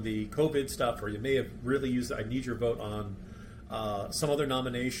vote on the COVID stuff, or you may have really used, I need your vote on some other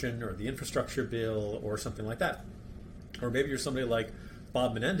nomination or the infrastructure bill or something like that. Or maybe you're somebody like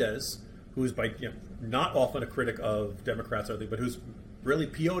Bob Menendez, who's not often a critic of Democrats, but who's really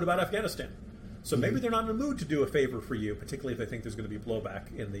PO'd about Afghanistan. So maybe they're not in the mood to do a favor for you, particularly if they think there's going to be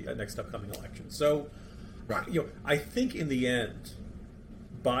blowback in the next upcoming election. So, I think in the end,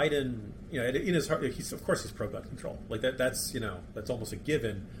 Biden, in his heart, he's pro-gun control. That's almost a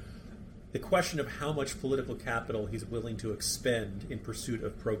given. the question of how much political capital he's willing to expend in pursuit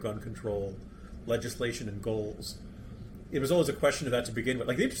of pro-gun control legislation and goals. It was always a question of that to begin with.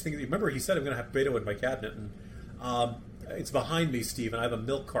 Like, the interesting thing, remember he said, I'm going to have Beto in my cabinet, and it's behind me, Steve, and I have a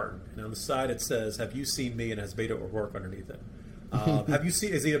milk carton, and on the side it says, have you seen me, and has Beto O'Rourke underneath it. Have you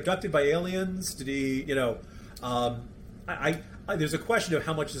seen, is he abducted by aliens? Did he, there's a question of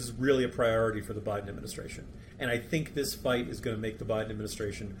how much this is really a priority for the Biden administration. And I think this fight is going to make the Biden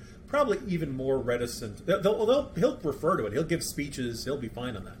administration probably even more reticent. He'll refer to it. He'll give speeches. He'll be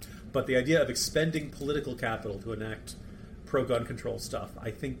fine on that. But the idea of expending political capital to enact pro-gun control stuff,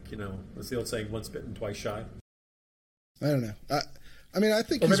 I think, it's the old saying, once bitten, twice shy. I don't know. I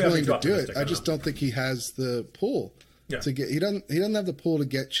think he's willing to do it. I just don't think he has the pull to get. He doesn't have the pull to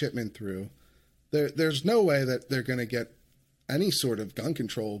get Chipman through. There's no way that they're going to get any sort of gun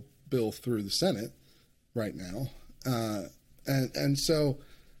control bill through the Senate right now. And so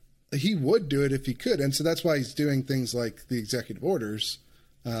he would do it if he could. And so that's why he's doing things like the executive orders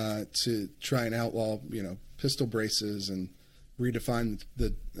to try and outlaw, pistol braces and redefine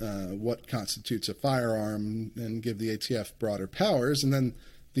the what constitutes a firearm and give the ATF broader powers. And then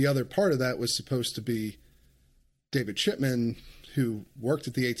the other part of that was supposed to be David Chipman, who worked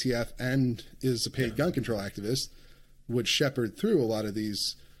at the ATF and is a paid gun control activist, would shepherd through a lot of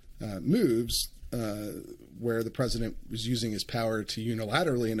these moves where the president was using his power to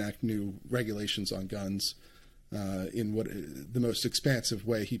unilaterally enact new regulations on guns in what the most expansive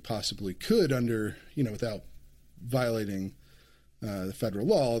way he possibly could under, without violating the federal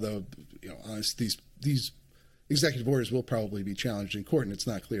law. Though, honestly, these executive orders will probably be challenged in court, and it's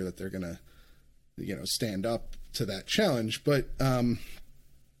not clear that they're going to, stand up to that challenge. But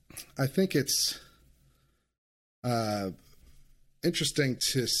I think it's interesting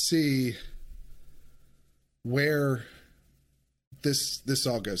to see where this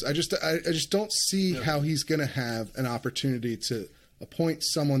all goes. I just don't see how he's going to have an opportunity to appoint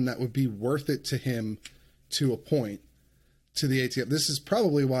someone that would be worth it to him to appoint to the ATF. This is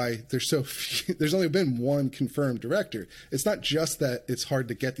probably why there's so few, there's only been one confirmed director. It's not just that it's hard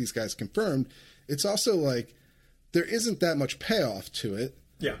to get these guys confirmed. It's also like there isn't that much payoff to it.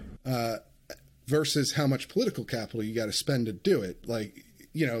 Yeah. Versus how much political capital you got to spend to do it. Like,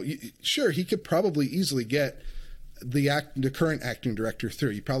 sure, he could probably easily get the current acting director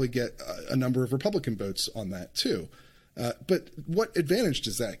through. You probably get a number of Republican votes on that too. But what advantage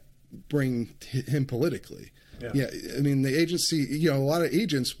does that bring him politically? Yeah, I mean, the agency, a lot of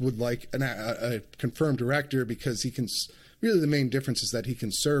agents would like a confirmed director because he can. Really, the main difference is that he can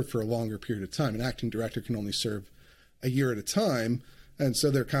serve for a longer period of time. An acting director can only serve a year at a time, and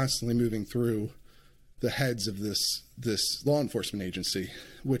so they're constantly moving through the heads of this law enforcement agency,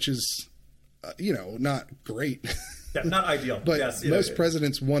 which is, not great. Yeah, not ideal. But yes, most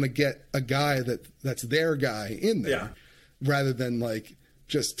presidents want to get a guy that's their guy in there, rather than like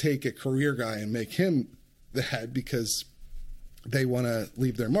just take a career guy and make him the head because they want to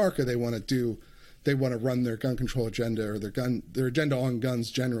leave their mark, or they want to run their gun control agenda or their agenda on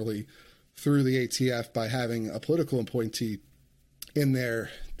guns generally through the ATF by having a political appointee in there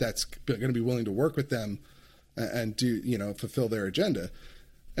that's going to be willing to work with them and do, fulfill their agenda.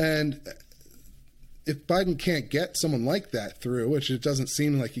 And if Biden can't get someone like that through, which it doesn't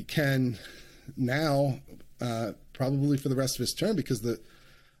seem like he can now, probably for the rest of his term, because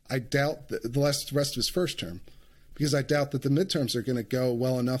I doubt the rest of his first term, because I doubt that the midterms are going to go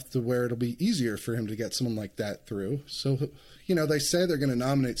well enough to where it'll be easier for him to get someone like that through. So, they say they're going to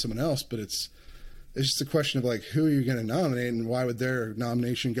nominate someone else, but it's just a question of like, who are you going to nominate, and why would their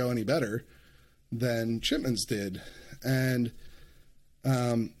nomination go any better than Chipman's did? And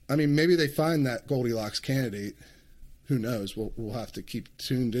maybe they find that Goldilocks candidate. Who knows? We'll have to keep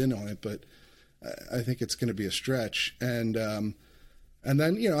tuned in on it, but I think it's going to be a stretch. And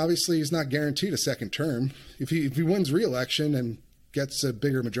then, obviously he's not guaranteed a second term. If he wins re-election and gets a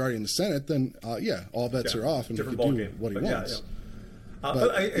bigger majority in the Senate, then all bets are off, and he can do what he wants.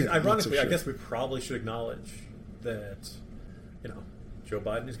 But ironically, I guess we probably should acknowledge that, Joe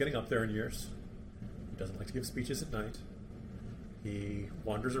Biden is getting up there in years. He doesn't like to give speeches at night. He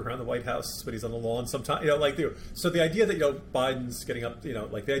wanders around the White House, but he's on the lawn sometimes. So the idea that Biden's getting up,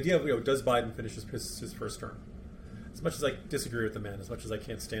 the idea of does Biden finish his first term? As much as I disagree with the man, as much as I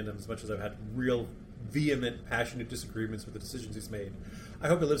can't stand him, as much as I've had real vehement, passionate disagreements with the decisions he's made, I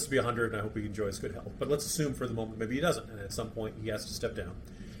hope he lives to be 100, and I hope he enjoys good health. But let's assume for the moment maybe he doesn't, and at some point he has to step down.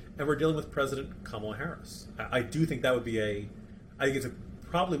 And we're dealing with President Kamala Harris. I do think that would be I think it's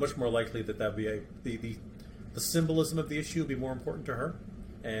probably much more likely that would be the symbolism of the issue would be more important to her,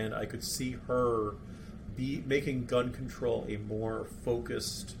 and I could see her making gun control a more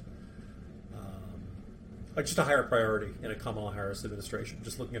focused just a higher priority in a Kamala Harris administration.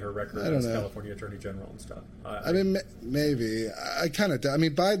 Just looking at her record as California Attorney General and stuff. I mean, maybe. I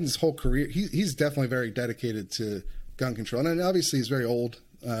mean, Biden's whole career, he's definitely very dedicated to gun control. And obviously he's very old,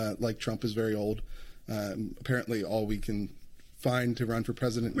 like Trump is very old. Apparently all we can find to run for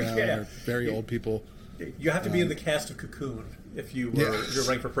president now are very old people. You have to be in the cast of Cocoon if you're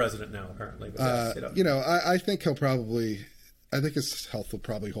running for president now, apparently. But I think I think his health will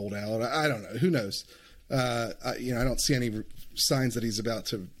probably hold out. I don't know. Who knows? I don't see any signs that he's about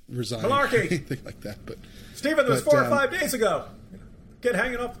to resign or anything like that. But Stephen, that was 4 or 5 days ago. Get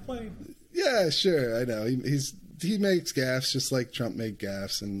hanging off the plane. Yeah, sure. I know. He makes gaffes just like Trump made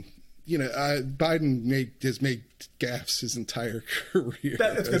gaffes, and Biden has made gaffes his entire career.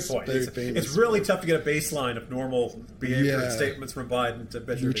 That's a good point. It's really tough to get a baseline of normal behavior and statements from Biden to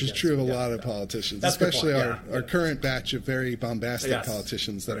measure which is true of a lot of politicians, especially our current batch of very bombastic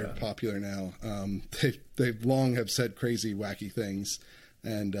politicians that are popular now. They've long have said crazy, wacky things,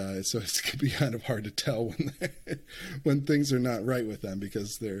 and so it's going to be kind of hard to tell when things are not right with them,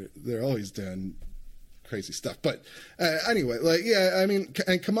 because they're always doing crazy stuff. But anyway, I mean,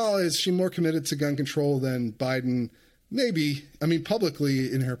 and Kamala, is she more committed to gun control than Biden? Maybe. I mean,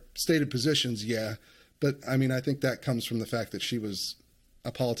 publicly in her stated positions, but I mean, I think that comes from the fact that she was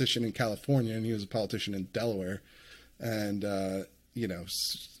a politician in California and he was a politician in Delaware, and I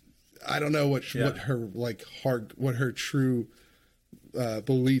don't know what her true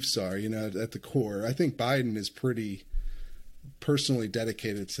beliefs are, at the core. I think Biden is pretty personally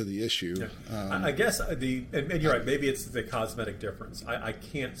dedicated to the issue. I guess and you're right, maybe it's the cosmetic difference. I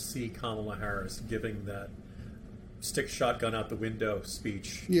can't see Kamala Harris giving that stick shotgun out the window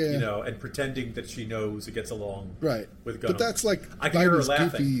speech, and pretending that she knows it gets along with gun. But that's like I can hear her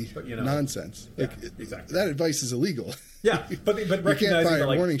laughing, goofy nonsense. Exactly. That advice is illegal. Yeah, but you can't fire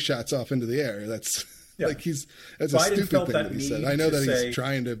warning shots off into the air. That's that's a Biden stupid thing that he said. I know that he's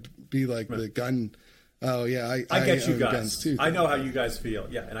trying to be like the gun. Oh yeah, I get you guys. Guns too, I know how you guys feel.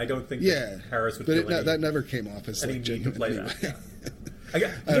 Yeah, and I don't think that Harris would feel that never came off as any need to play anyway. that. I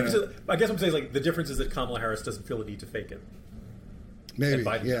guess what I'm saying is the difference is that Kamala Harris doesn't feel the need to fake it. Maybe,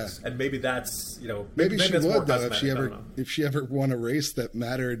 and maybe that's maybe she that's would though if she ever won a race that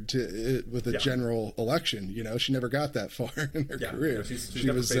mattered with a general election. She never got that far in her career. She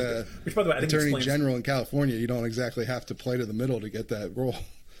was which, by the way, Attorney General in California. You don't exactly have to play to the middle to get that role.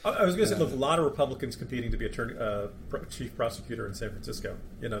 I was going to say, look, a lot of Republicans competing to be chief prosecutor in San Francisco.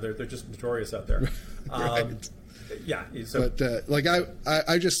 They're just notorious out there. Right. Yeah. So. But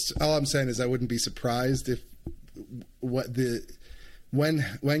I just, all I'm saying is I wouldn't be surprised if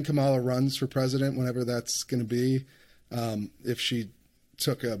when Kamala runs for president, whenever that's going to be, if she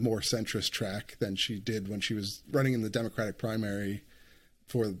took a more centrist track than she did when she was running in the Democratic primary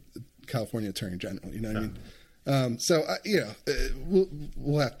for California Attorney General. You know what I mean?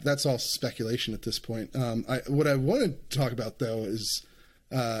 We'll have, that's all speculation at this point. What I want to talk about though is,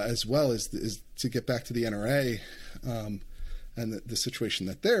 as well is to get back to the NRA, and the situation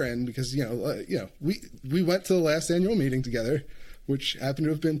that they're in, because, we went to the last annual meeting together, which happened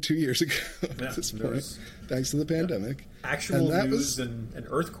to have been 2 years ago at this point, thanks to the pandemic. Actual news and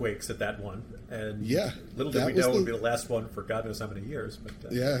earthquakes at that one. And little did we know it would be the last one for God knows how many years. But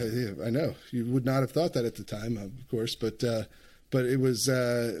I know. You would not have thought that at the time, of course, but it was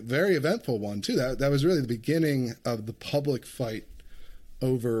a very eventful one, too. That was really the beginning of the public fight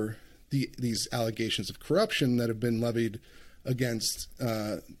over these allegations of corruption that have been levied against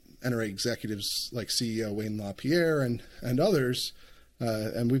NRA executives like CEO Wayne LaPierre and others.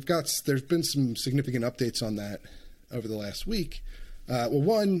 And there's been some significant updates on that over the last week.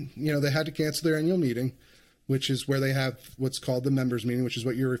 One, they had to cancel their annual meeting, which is where they have what's called the members meeting, which is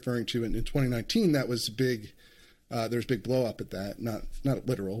what you're referring to. In 2019, that was big. There's big blow up at that, not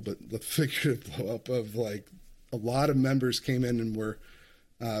literal, but the figurative blow up of like a lot of members came in and were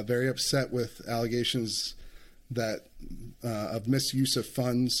very upset with allegations that of misuse of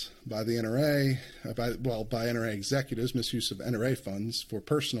funds by the NRA, by NRA executives, misuse of NRA funds for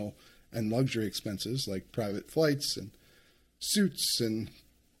personal and luxury expenses like private flights and suits and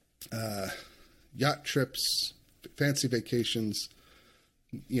yacht trips, fancy vacations,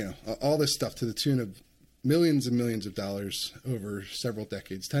 all this stuff to the tune of millions and millions of dollars over several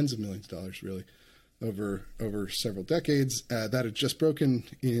decades, tens of millions of dollars really over several decades. That had just broken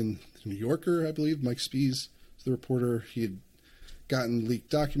in the New Yorker, I believe. Mike Spies, the reporter, he had gotten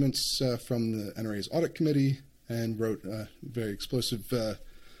leaked documents from the NRA's audit committee and wrote a very explosive,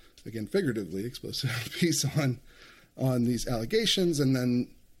 again figuratively explosive piece on these allegations. And then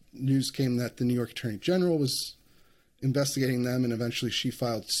news came that the New York Attorney General was investigating them, and eventually she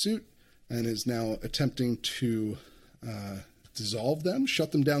filed suit. and is now attempting to dissolve them,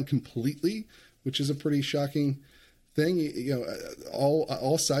 shut them down completely, which is a pretty shocking thing. You know,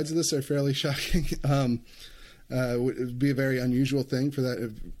 all sides of this are fairly shocking. It would be a very unusual thing for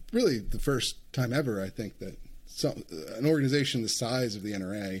that. Really, the first time ever, I think, that an organization the size of the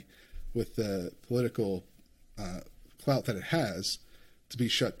NRA, with the political clout that it has, to be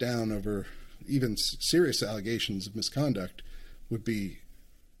shut down over even serious allegations of misconduct would be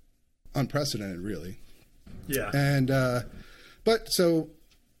unprecedented, really. Yeah. And but so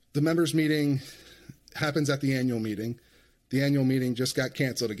the members' meeting happens at the annual meeting. The annual meeting just got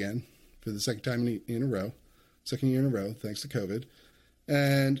canceled again for the second year in a row, thanks to COVID.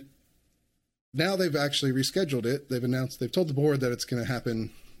 And now they've actually rescheduled it. They've told the board that it's going to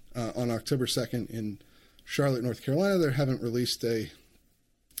happen on October 2nd in Charlotte, North Carolina. They haven't released a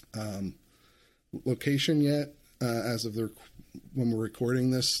location yet as of when we're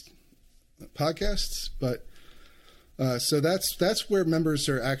recording this podcast. But so that's where members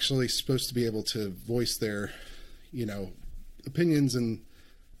are actually supposed to be able to voice their, opinions and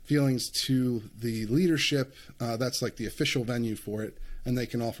feelings to the leadership. That's like the official venue for it, and they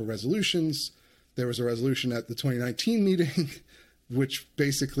can offer resolutions. There was a resolution at the 2019 meeting, which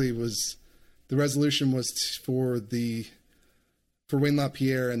basically was the resolution was for Wayne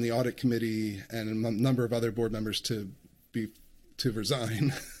LaPierre and the audit committee and a number of other board members to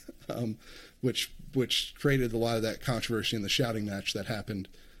resign, which created a lot of that controversy and the shouting match that happened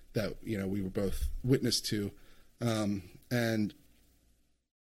that we were both witness to, and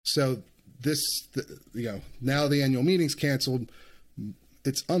so now the annual meeting's canceled.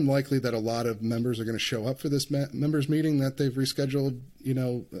 It's unlikely that a lot of members are going to show up for this members meeting that they've rescheduled,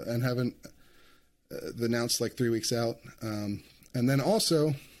 and haven't announced like 3 weeks out. And then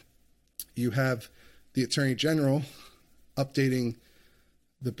also you have the Attorney General updating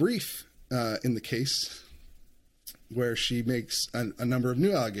the brief in the case, where she makes a number of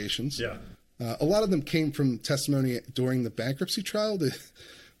new allegations. Yeah. A lot of them came from testimony during the bankruptcy trial.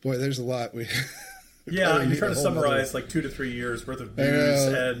 Boy, there's a lot. Yeah, you're trying to summarize like 2 to 3 years worth of news.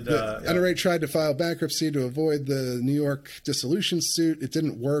 And NRA tried to file bankruptcy to avoid the New York dissolution suit. It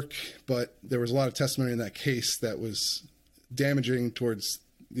didn't work, but there was a lot of testimony in that case that was damaging towards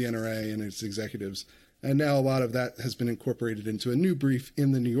the NRA and its executives. And now a lot of that has been incorporated into a new brief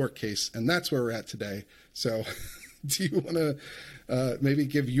in the New York case, and that's where we're at today. So do you want to maybe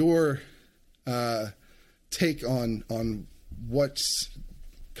give your take on what's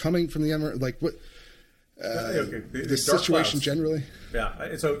coming from the NRA, like what the situation clouds. Generally?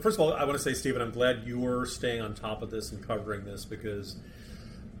 Yeah. So first of all, I want to say, Stephen, I'm glad you're staying on top of this and covering this, because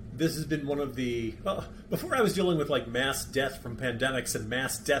this has been one of the... Well, before I was dealing with like mass death from pandemics and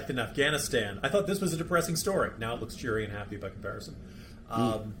mass death in Afghanistan, I thought this was a depressing story. Now it looks cheery and happy by comparison.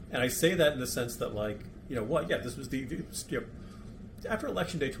 And I say that in the sense that, like, this was after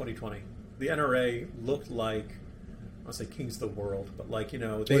Election Day 2020, the NRA looked like, I want to say kings of the world, but like, they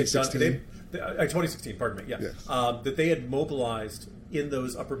had done... 2016, pardon me, yeah. Yes. That they had mobilized in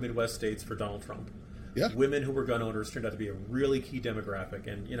those upper Midwest states for Donald Trump. Yeah. Women who were gun owners turned out to be a really key demographic.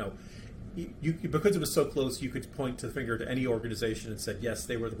 And, because it was so close, you could point to the finger to any organization and said, yes,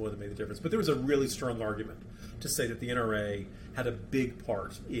 they were the one that made the difference. But there was a really strong argument to say that the NRA had a big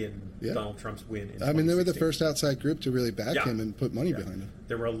part in Donald Trump's win in 2016. They were the first outside group to really back him and put money behind him.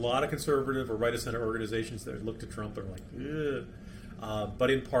 There were a lot of conservative or right-of-center organizations that looked at Trump and were like, ugh. But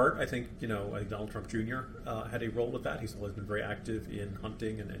in part, I think, Donald Trump Jr. Had a role with that. He's always been very active in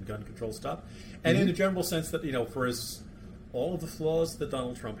hunting and gun control stuff. And in a general sense that, for all of the flaws that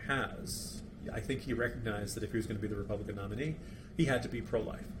Donald Trump has, I think he recognized that if he was going to be the Republican nominee, he had to be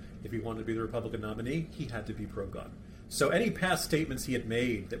pro-life. If he wanted to be the Republican nominee, he had to be pro-gun. So any past statements he had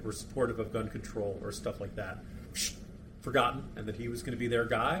made that were supportive of gun control or stuff like that, forgotten, and that he was going to be their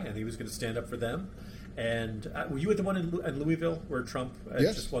guy and he was going to stand up for them. And were you at the one in Louisville where Trump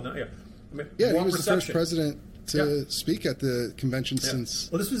just won? Yeah, he was the first president to speak at the convention since.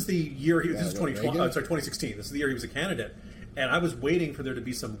 Well, this was the year this was 2016. This is the year he was a candidate, and I was waiting for there to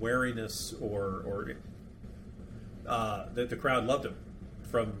be some wariness or that the crowd loved him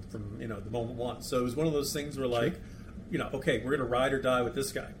from the moment one. So it was one of those things where like, okay, we're going to ride or die with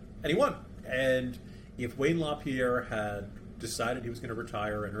this guy, and he won. And if Wayne LaPierre had decided he was going to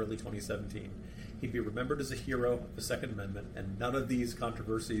retire in early 2017. He'd be remembered as a hero of the Second Amendment, and none of these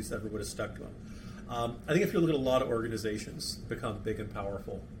controversies ever would have stuck to him. I think if you look at a lot of organizations become big and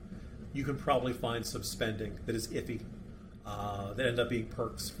powerful, you can probably find some spending that is iffy, that end up being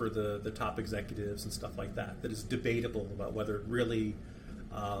perks for the top executives and stuff like that, that is debatable about whether it really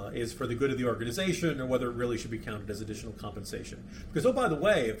is for the good of the organization, or whether it really should be counted as additional compensation. Because, oh, by the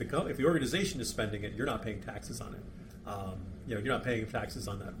way, if the organization is spending it, you're not paying taxes on it. You're not paying taxes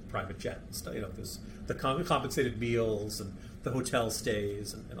on that private jet and stuff. The compensated meals and the hotel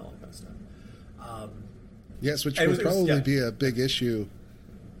stays and all that kind of stuff. Yes, which would probably be a big issue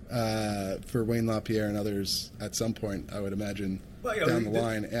for Wayne LaPierre and others at some point, I would imagine, down the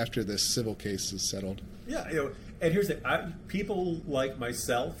line after this civil case is settled. Yeah, and here's the thing. People like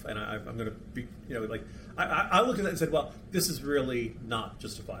myself, and I'm going to be, I looked at that and said, well, this is really not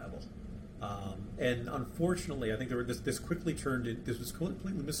justifiable. And unfortunately, I think this quickly this was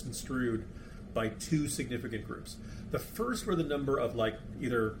completely misconstrued by two significant groups. The first were the number of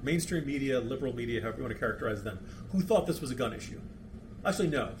either mainstream media, liberal media, however you want to characterize them, who thought this was a gun issue. Actually,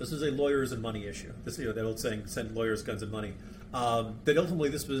 no, this is a lawyers and money issue. This, that old saying, send lawyers, guns, and money. That ultimately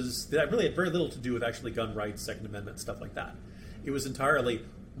that really had very little to do with actually gun rights, Second Amendment, stuff like that. It was entirely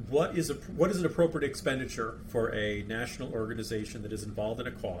what is an appropriate expenditure for a national organization that is involved in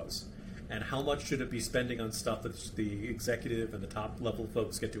a cause, and how much should it be spending on stuff that the executive and the top level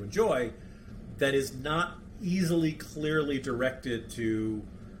folks get to enjoy that is not easily, clearly directed to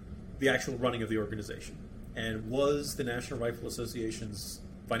the actual running of the organization. And was the National Rifle Association's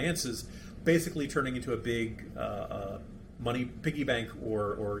finances basically turning into a big money piggy bank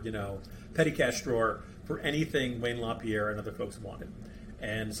or petty cash drawer for anything Wayne LaPierre and other folks wanted?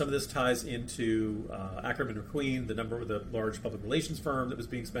 And some of this ties into Ackerman McQueen, the large public relations firm that was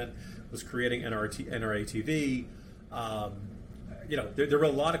being spent, was creating NRA TV. There were a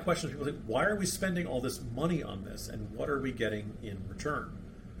lot of questions. People said, why are we spending all this money on this, and what are we getting in return?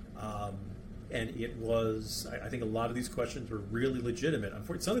 And it was, I think a lot of these questions were really legitimate.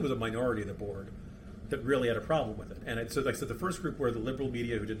 Unfortunately, something was a minority of the board that really had a problem with it. And so, like I said, the first group were the liberal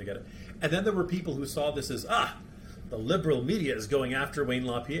media who didn't get it. And then there were people who saw this as, the liberal media is going after Wayne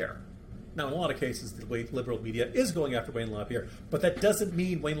LaPierre. Now, in a lot of cases, the liberal media is going after Wayne LaPierre, but that doesn't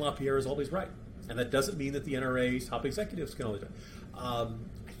mean Wayne LaPierre is always right. And that doesn't mean that the NRA's top executives can always do it. I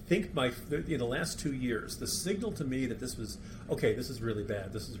think in the last 2 years, the signal to me that this was, okay, this is really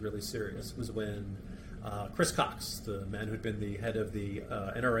bad, this is really serious, was when Chris Cox, the man who had been the head of the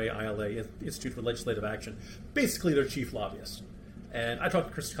NRA ILA Institute for Legislative Action, basically their chief lobbyist. And I talked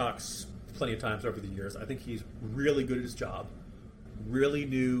to Chris Cox plenty of times over the years. I think he's really good at his job, really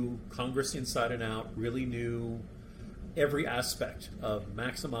knew Congress inside and out, really knew every aspect of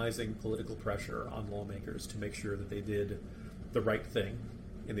maximizing political pressure on lawmakers to make sure that they did the right thing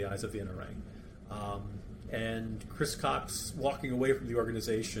in the eyes of the NRA. And Chris Cox walking away from the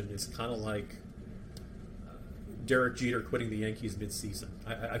organization is kind of like Derek Jeter quitting the Yankees mid-season.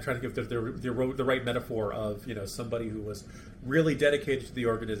 I try to give the right metaphor of somebody who was really dedicated to the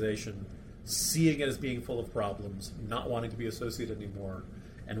organization, seeing it as being full of problems, not wanting to be associated anymore,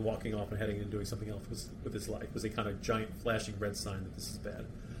 and walking off and heading and doing something else with his life. It was a kind of giant flashing red sign that this is bad.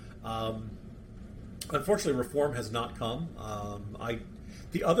 Unfortunately, reform has not come.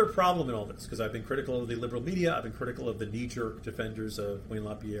 The other problem in all this, because I've been critical of the liberal media, I've been critical of the knee-jerk defenders of Wayne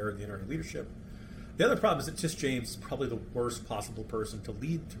LaPierre and the NRA leadership. The other problem is that Tish James is probably the worst possible person to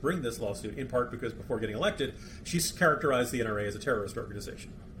bring this lawsuit, in part because before getting elected, she's characterized the NRA as a terrorist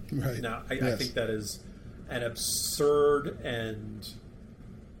organization. Right. Now, I think that is an absurd and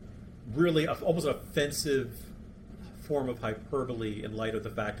really almost an offensive form of hyperbole in light of the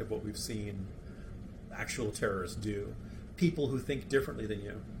fact of what we've seen actual terrorists do. People who think differently than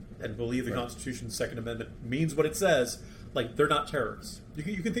you and believe the Constitution's Second Amendment means what it says, they're not terrorists.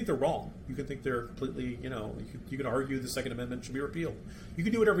 You can think they're wrong. You can think they're completely, you can argue the Second Amendment should be repealed. You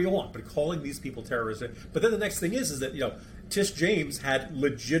can do whatever you want, but calling these people terrorists. But then the next thing is that, Tish James had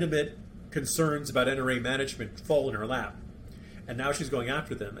legitimate concerns about NRA management fall in her lap. And now she's going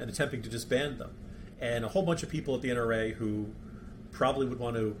after them and attempting to disband them. And a whole bunch of people at the NRA who probably would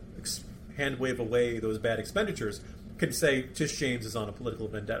want to hand wave away those bad expenditures can say Tish James is on a political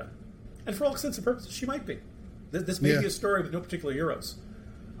vendetta. And for all intents and purposes, she might be. This may be a story with no particular heroes.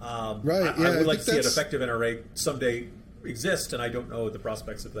 I would like to see an effective NRA someday exist, and I don't know the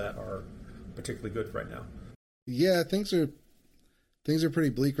prospects of that are particularly good right now. Yeah, things are pretty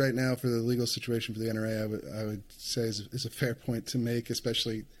bleak right now for the legal situation for the NRA. I would say is a fair point to make,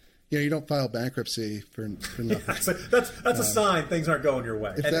 especially you don't file bankruptcy for nothing. That's a sign things aren't going your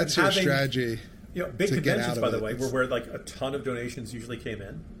way. If that's your strategy. Big conventions, by the way, where a ton of donations usually came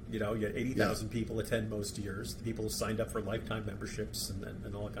in. You had 80,000 people attend most years. The people signed up for lifetime memberships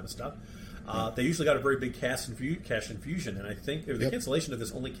and all that kind of stuff. They usually got a very big cash infusion, and I think the cancellation of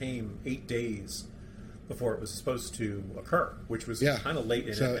this only came 8 days before it was supposed to occur, which was kind of late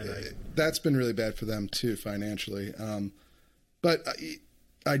in it. That's been really bad for them too financially. But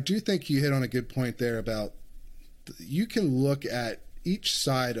I do think you hit on a good point there about you can look at each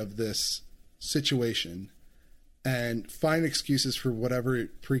side of this situation and find excuses for whatever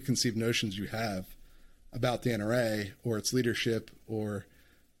preconceived notions you have about the NRA or its leadership or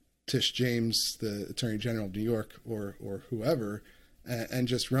Tish James, the Attorney General of New York, or whoever, and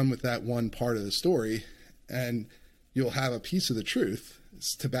just run with that one part of the story, and you'll have a piece of the truth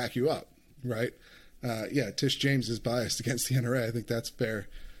to back you up, right? Tish James is biased against the NRA. I think that's fair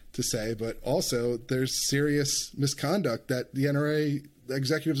to say, but also there's serious misconduct that the NRA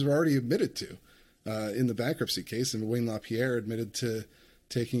executives have already admitted to in the bankruptcy case, and Wayne LaPierre admitted to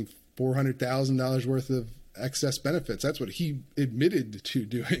taking $400,000 worth of excess benefits. That's what he admitted to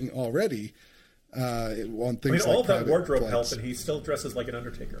doing already on things all like of that wardrobe flights. help, and he still dresses like an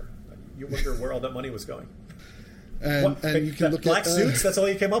undertaker. You wonder where all that money was going. And you can look black at suits. That's all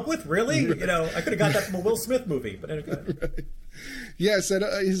you came up with, really? Right. I could have got that from a Will Smith movie. But anyway. Right. Yes,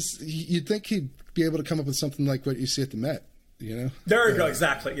 you'd think he'd be able to come up with something like what you see at the Met. There you go,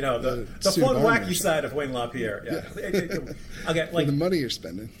 exactly. The fun, wacky side of Wayne LaPierre. Okay, for the money you're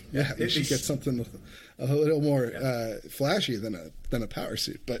spending. You should get something a little more flashy than a power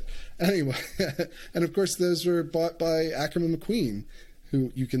suit. But anyway, and of course those were bought by Ackerman McQueen,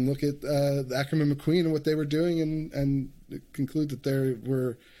 who you can look at Ackerman McQueen and what they were doing and conclude that they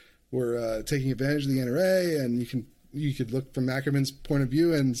were taking advantage of the NRA, and you could look from Ackerman's point of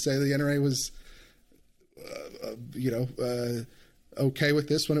view and say the NRA was okay with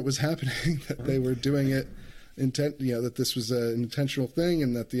this when it was happening, that they were doing it that this was an intentional thing,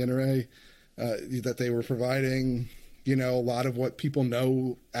 and that the NRA that they were providing a lot of what people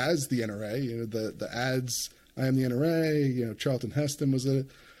know as the NRA, the ads, I am the NRA, Charlton Heston was a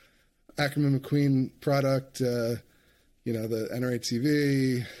Ackerman McQueen product, the NRA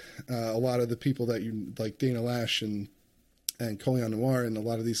TV, a lot of the people that you like, Dana Lash and Colion Noir, and a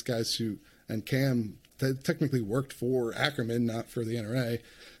lot of these guys and Cam, that technically worked for Ackerman, not for the NRA,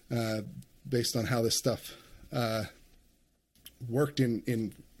 based on how this stuff worked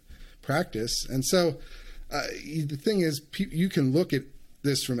in practice. And so the thing is, you can look at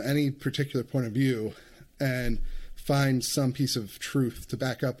this from any particular point of view and find some piece of truth to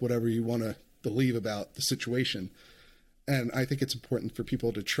back up whatever you want to believe about the situation. And I think it's important for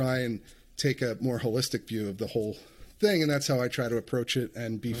people to try and take a more holistic view of the whole thing. And that's how I try to approach it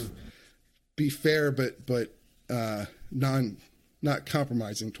and be fair, but not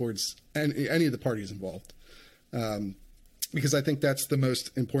compromising towards any of the parties involved. Because I think that's the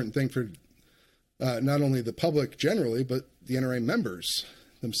most important thing for not only the public generally, but the NRA members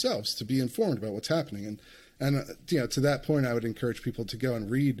themselves to be informed about what's happening. And to that point, I would encourage people to go and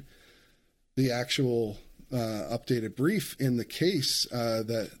read the actual updated brief in the case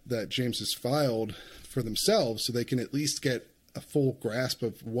that James has filed for themselves, so they can at least get a full grasp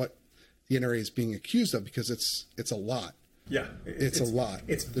of what the NRA is being accused of, because it's a lot. Yeah, it's a lot.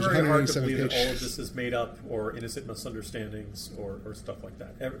 It's very hard to believe that all of this is made up or innocent misunderstandings or stuff like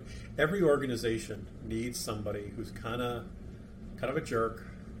that. Every organization needs somebody who's kind of a jerk,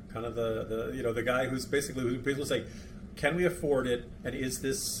 kind of the guy who's basically say, can we afford it, and is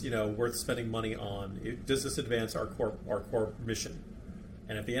this worth spending money on? Does this advance our core mission?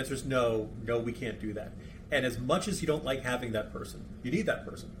 And if the answer is no, we can't do that. And as much as you don't like having that person, you need that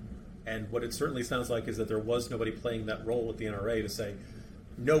person. And what it certainly sounds like is that there was nobody playing that role at the NRA to say,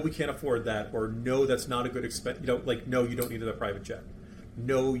 no, we can't afford that, or no, that's not a good expense. No, you don't need a private jet.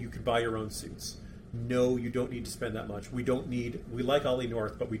 No, you could buy your own suits. No, you don't need to spend that much. We like Ollie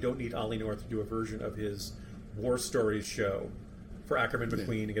North, but we don't need Ollie North to do a version of his War Stories show for Ackerman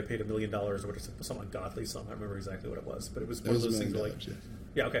McQueen and get paid $1 million or some ungodly sum. I don't remember exactly what it was, but it was one of those things where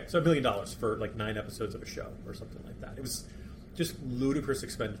so $1 million for like 9 episodes of a show or something like that. It was just ludicrous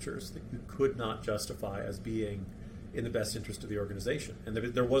expenditures that you could not justify as being in the best interest of the organization. And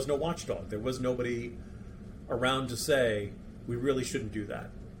there was no watchdog. There was nobody around to say, we really shouldn't do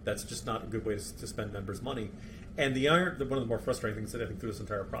that. That's just not a good way to spend members' money. And one of the more frustrating things that I think through this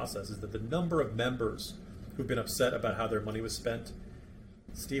entire process is that the number of members who've been upset about how their money was spent,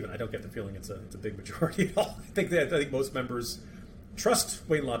 Stephen, I don't get the feeling it's a big majority at all. I think most members trust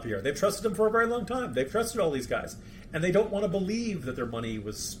Wayne LaPierre. They've trusted him for a very long time. They've trusted all these guys. And they don't want to believe that their money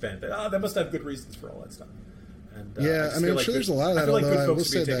was spent. They must have good reasons for all that stuff. And, I'm sure there's a lot of that. I feel like good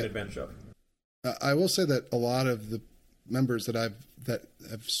folks are being taken advantage of. I will say that a lot of the members that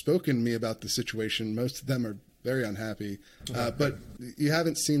have spoken to me about the situation, most of them are very unhappy. But you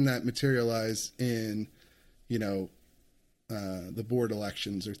haven't seen that materialize in, the board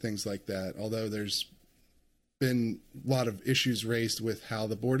elections or things like that. Although there's been a lot of issues raised with how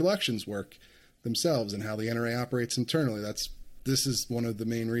the board elections work themselves and how the NRA operates internally. That's this is one of the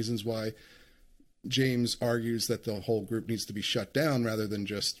main reasons why James argues that the whole group needs to be shut down rather than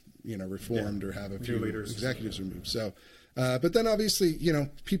just, reformed or have a few executives removed. So, but then obviously,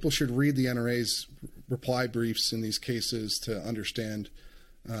 people should read the NRA's reply briefs in these cases to understand,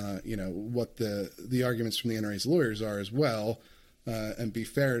 what the arguments from the NRA's lawyers are as well, and be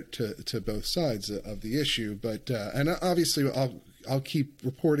fair to both sides of the issue. But and obviously, I'll keep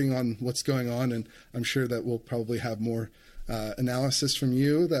reporting on what's going on, and I'm sure that we'll probably have more analysis from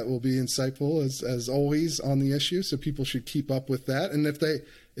you that will be insightful as always on the issue. So people should keep up with that, and if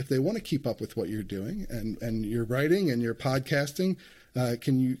they want to keep up with what you're doing and your writing and your podcasting,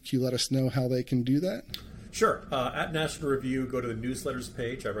 can you let us know how they can do that? Sure. At National Review, go to the newsletters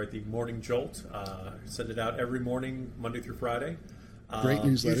page. I write the Morning Jolt. Send it out every morning, Monday through Friday. Great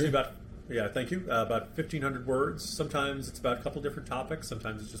newsletter. Usually thank you. About 1,500 words. Sometimes it's about a couple different topics.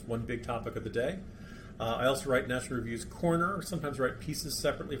 Sometimes it's just one big topic of the day. I also write National Review's Corner. Sometimes write pieces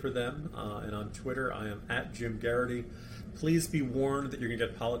separately for them. And on Twitter, I am at Jim Geraghty. Please be warned that you're going to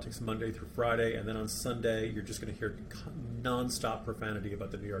get politics Monday through Friday, and then on Sunday, you're just going to hear nonstop profanity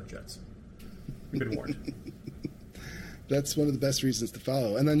about the New York Jets. You've been warned. That's one of the best reasons to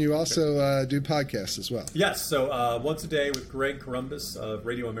follow. And then you also do podcasts as well. Yes. So once a day with Greg Columbus of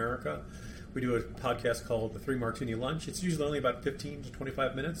Radio America. We do a podcast called The 3 Martini Lunch. It's usually only about 15 to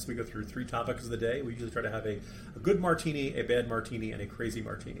 25 minutes. We go through 3 topics of the day. We usually try to have a good martini, a bad martini, and a crazy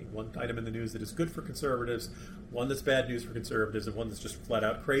martini. One item in the news that is good for conservatives, one that's bad news for conservatives, and one that's just flat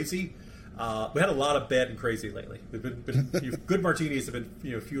out crazy. We had a lot of bad and crazy lately. Good martinis have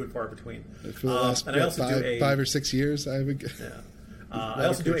been few and far between. For the last and I also do 5 or 6 years, I would. Yeah. I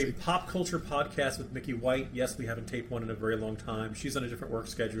also do a pop culture podcast with Mickey White. Yes, we haven't taped one in a very long time. She's on a different work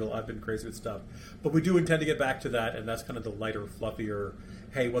schedule. I've been crazy with stuff. But we do intend to get back to that, and that's kind of the lighter, fluffier,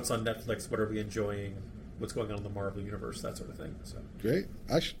 hey, what's on Netflix? What are we enjoying? What's going on in the Marvel Universe? That sort of thing. So great.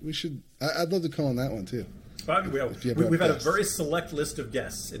 We should. I'd love to call on that one, too. We've had a very select list of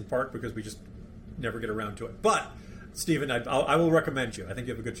guests, in part because we just never get around to it. But, Stephen, I will recommend you. I think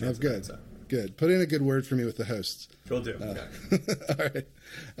you have a good chance. Oh, good. Good. Put in a good word for me with the hosts. Will do. Okay.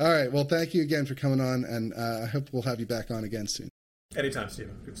 All right. Well, thank you again for coming on, and I hope we'll have you back on again soon. Anytime,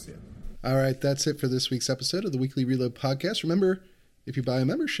 Stephen. Good to see you. All right. That's it for this week's episode of the Weekly Reload podcast. Remember, if you buy a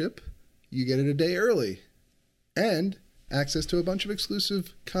membership, you get it a day early and access to a bunch of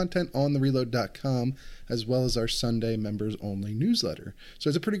exclusive content on thereload.com, as well as our Sunday members-only newsletter. So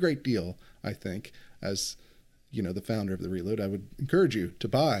it's a pretty great deal, I think, as the founder of The Reload. I would encourage you to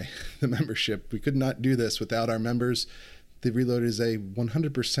buy the membership. We could not do this without our members. The Reload is a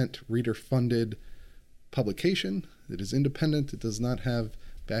 100% reader-funded publication. It is independent. It does not have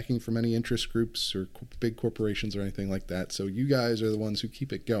backing from any interest groups or big corporations or anything like that. So you guys are the ones who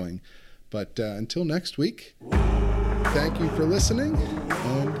keep it going. But until next week, thank you for listening,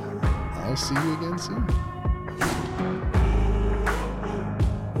 and I'll see you again soon.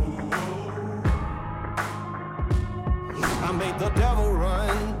 I made the devil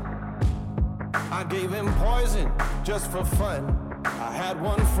run. I gave him poison just for fun. I had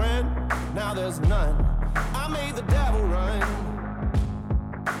one friend, now there's none. I made the devil run.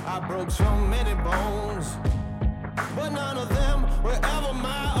 I broke so many bones, but none of them were ever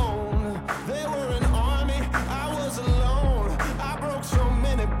my own.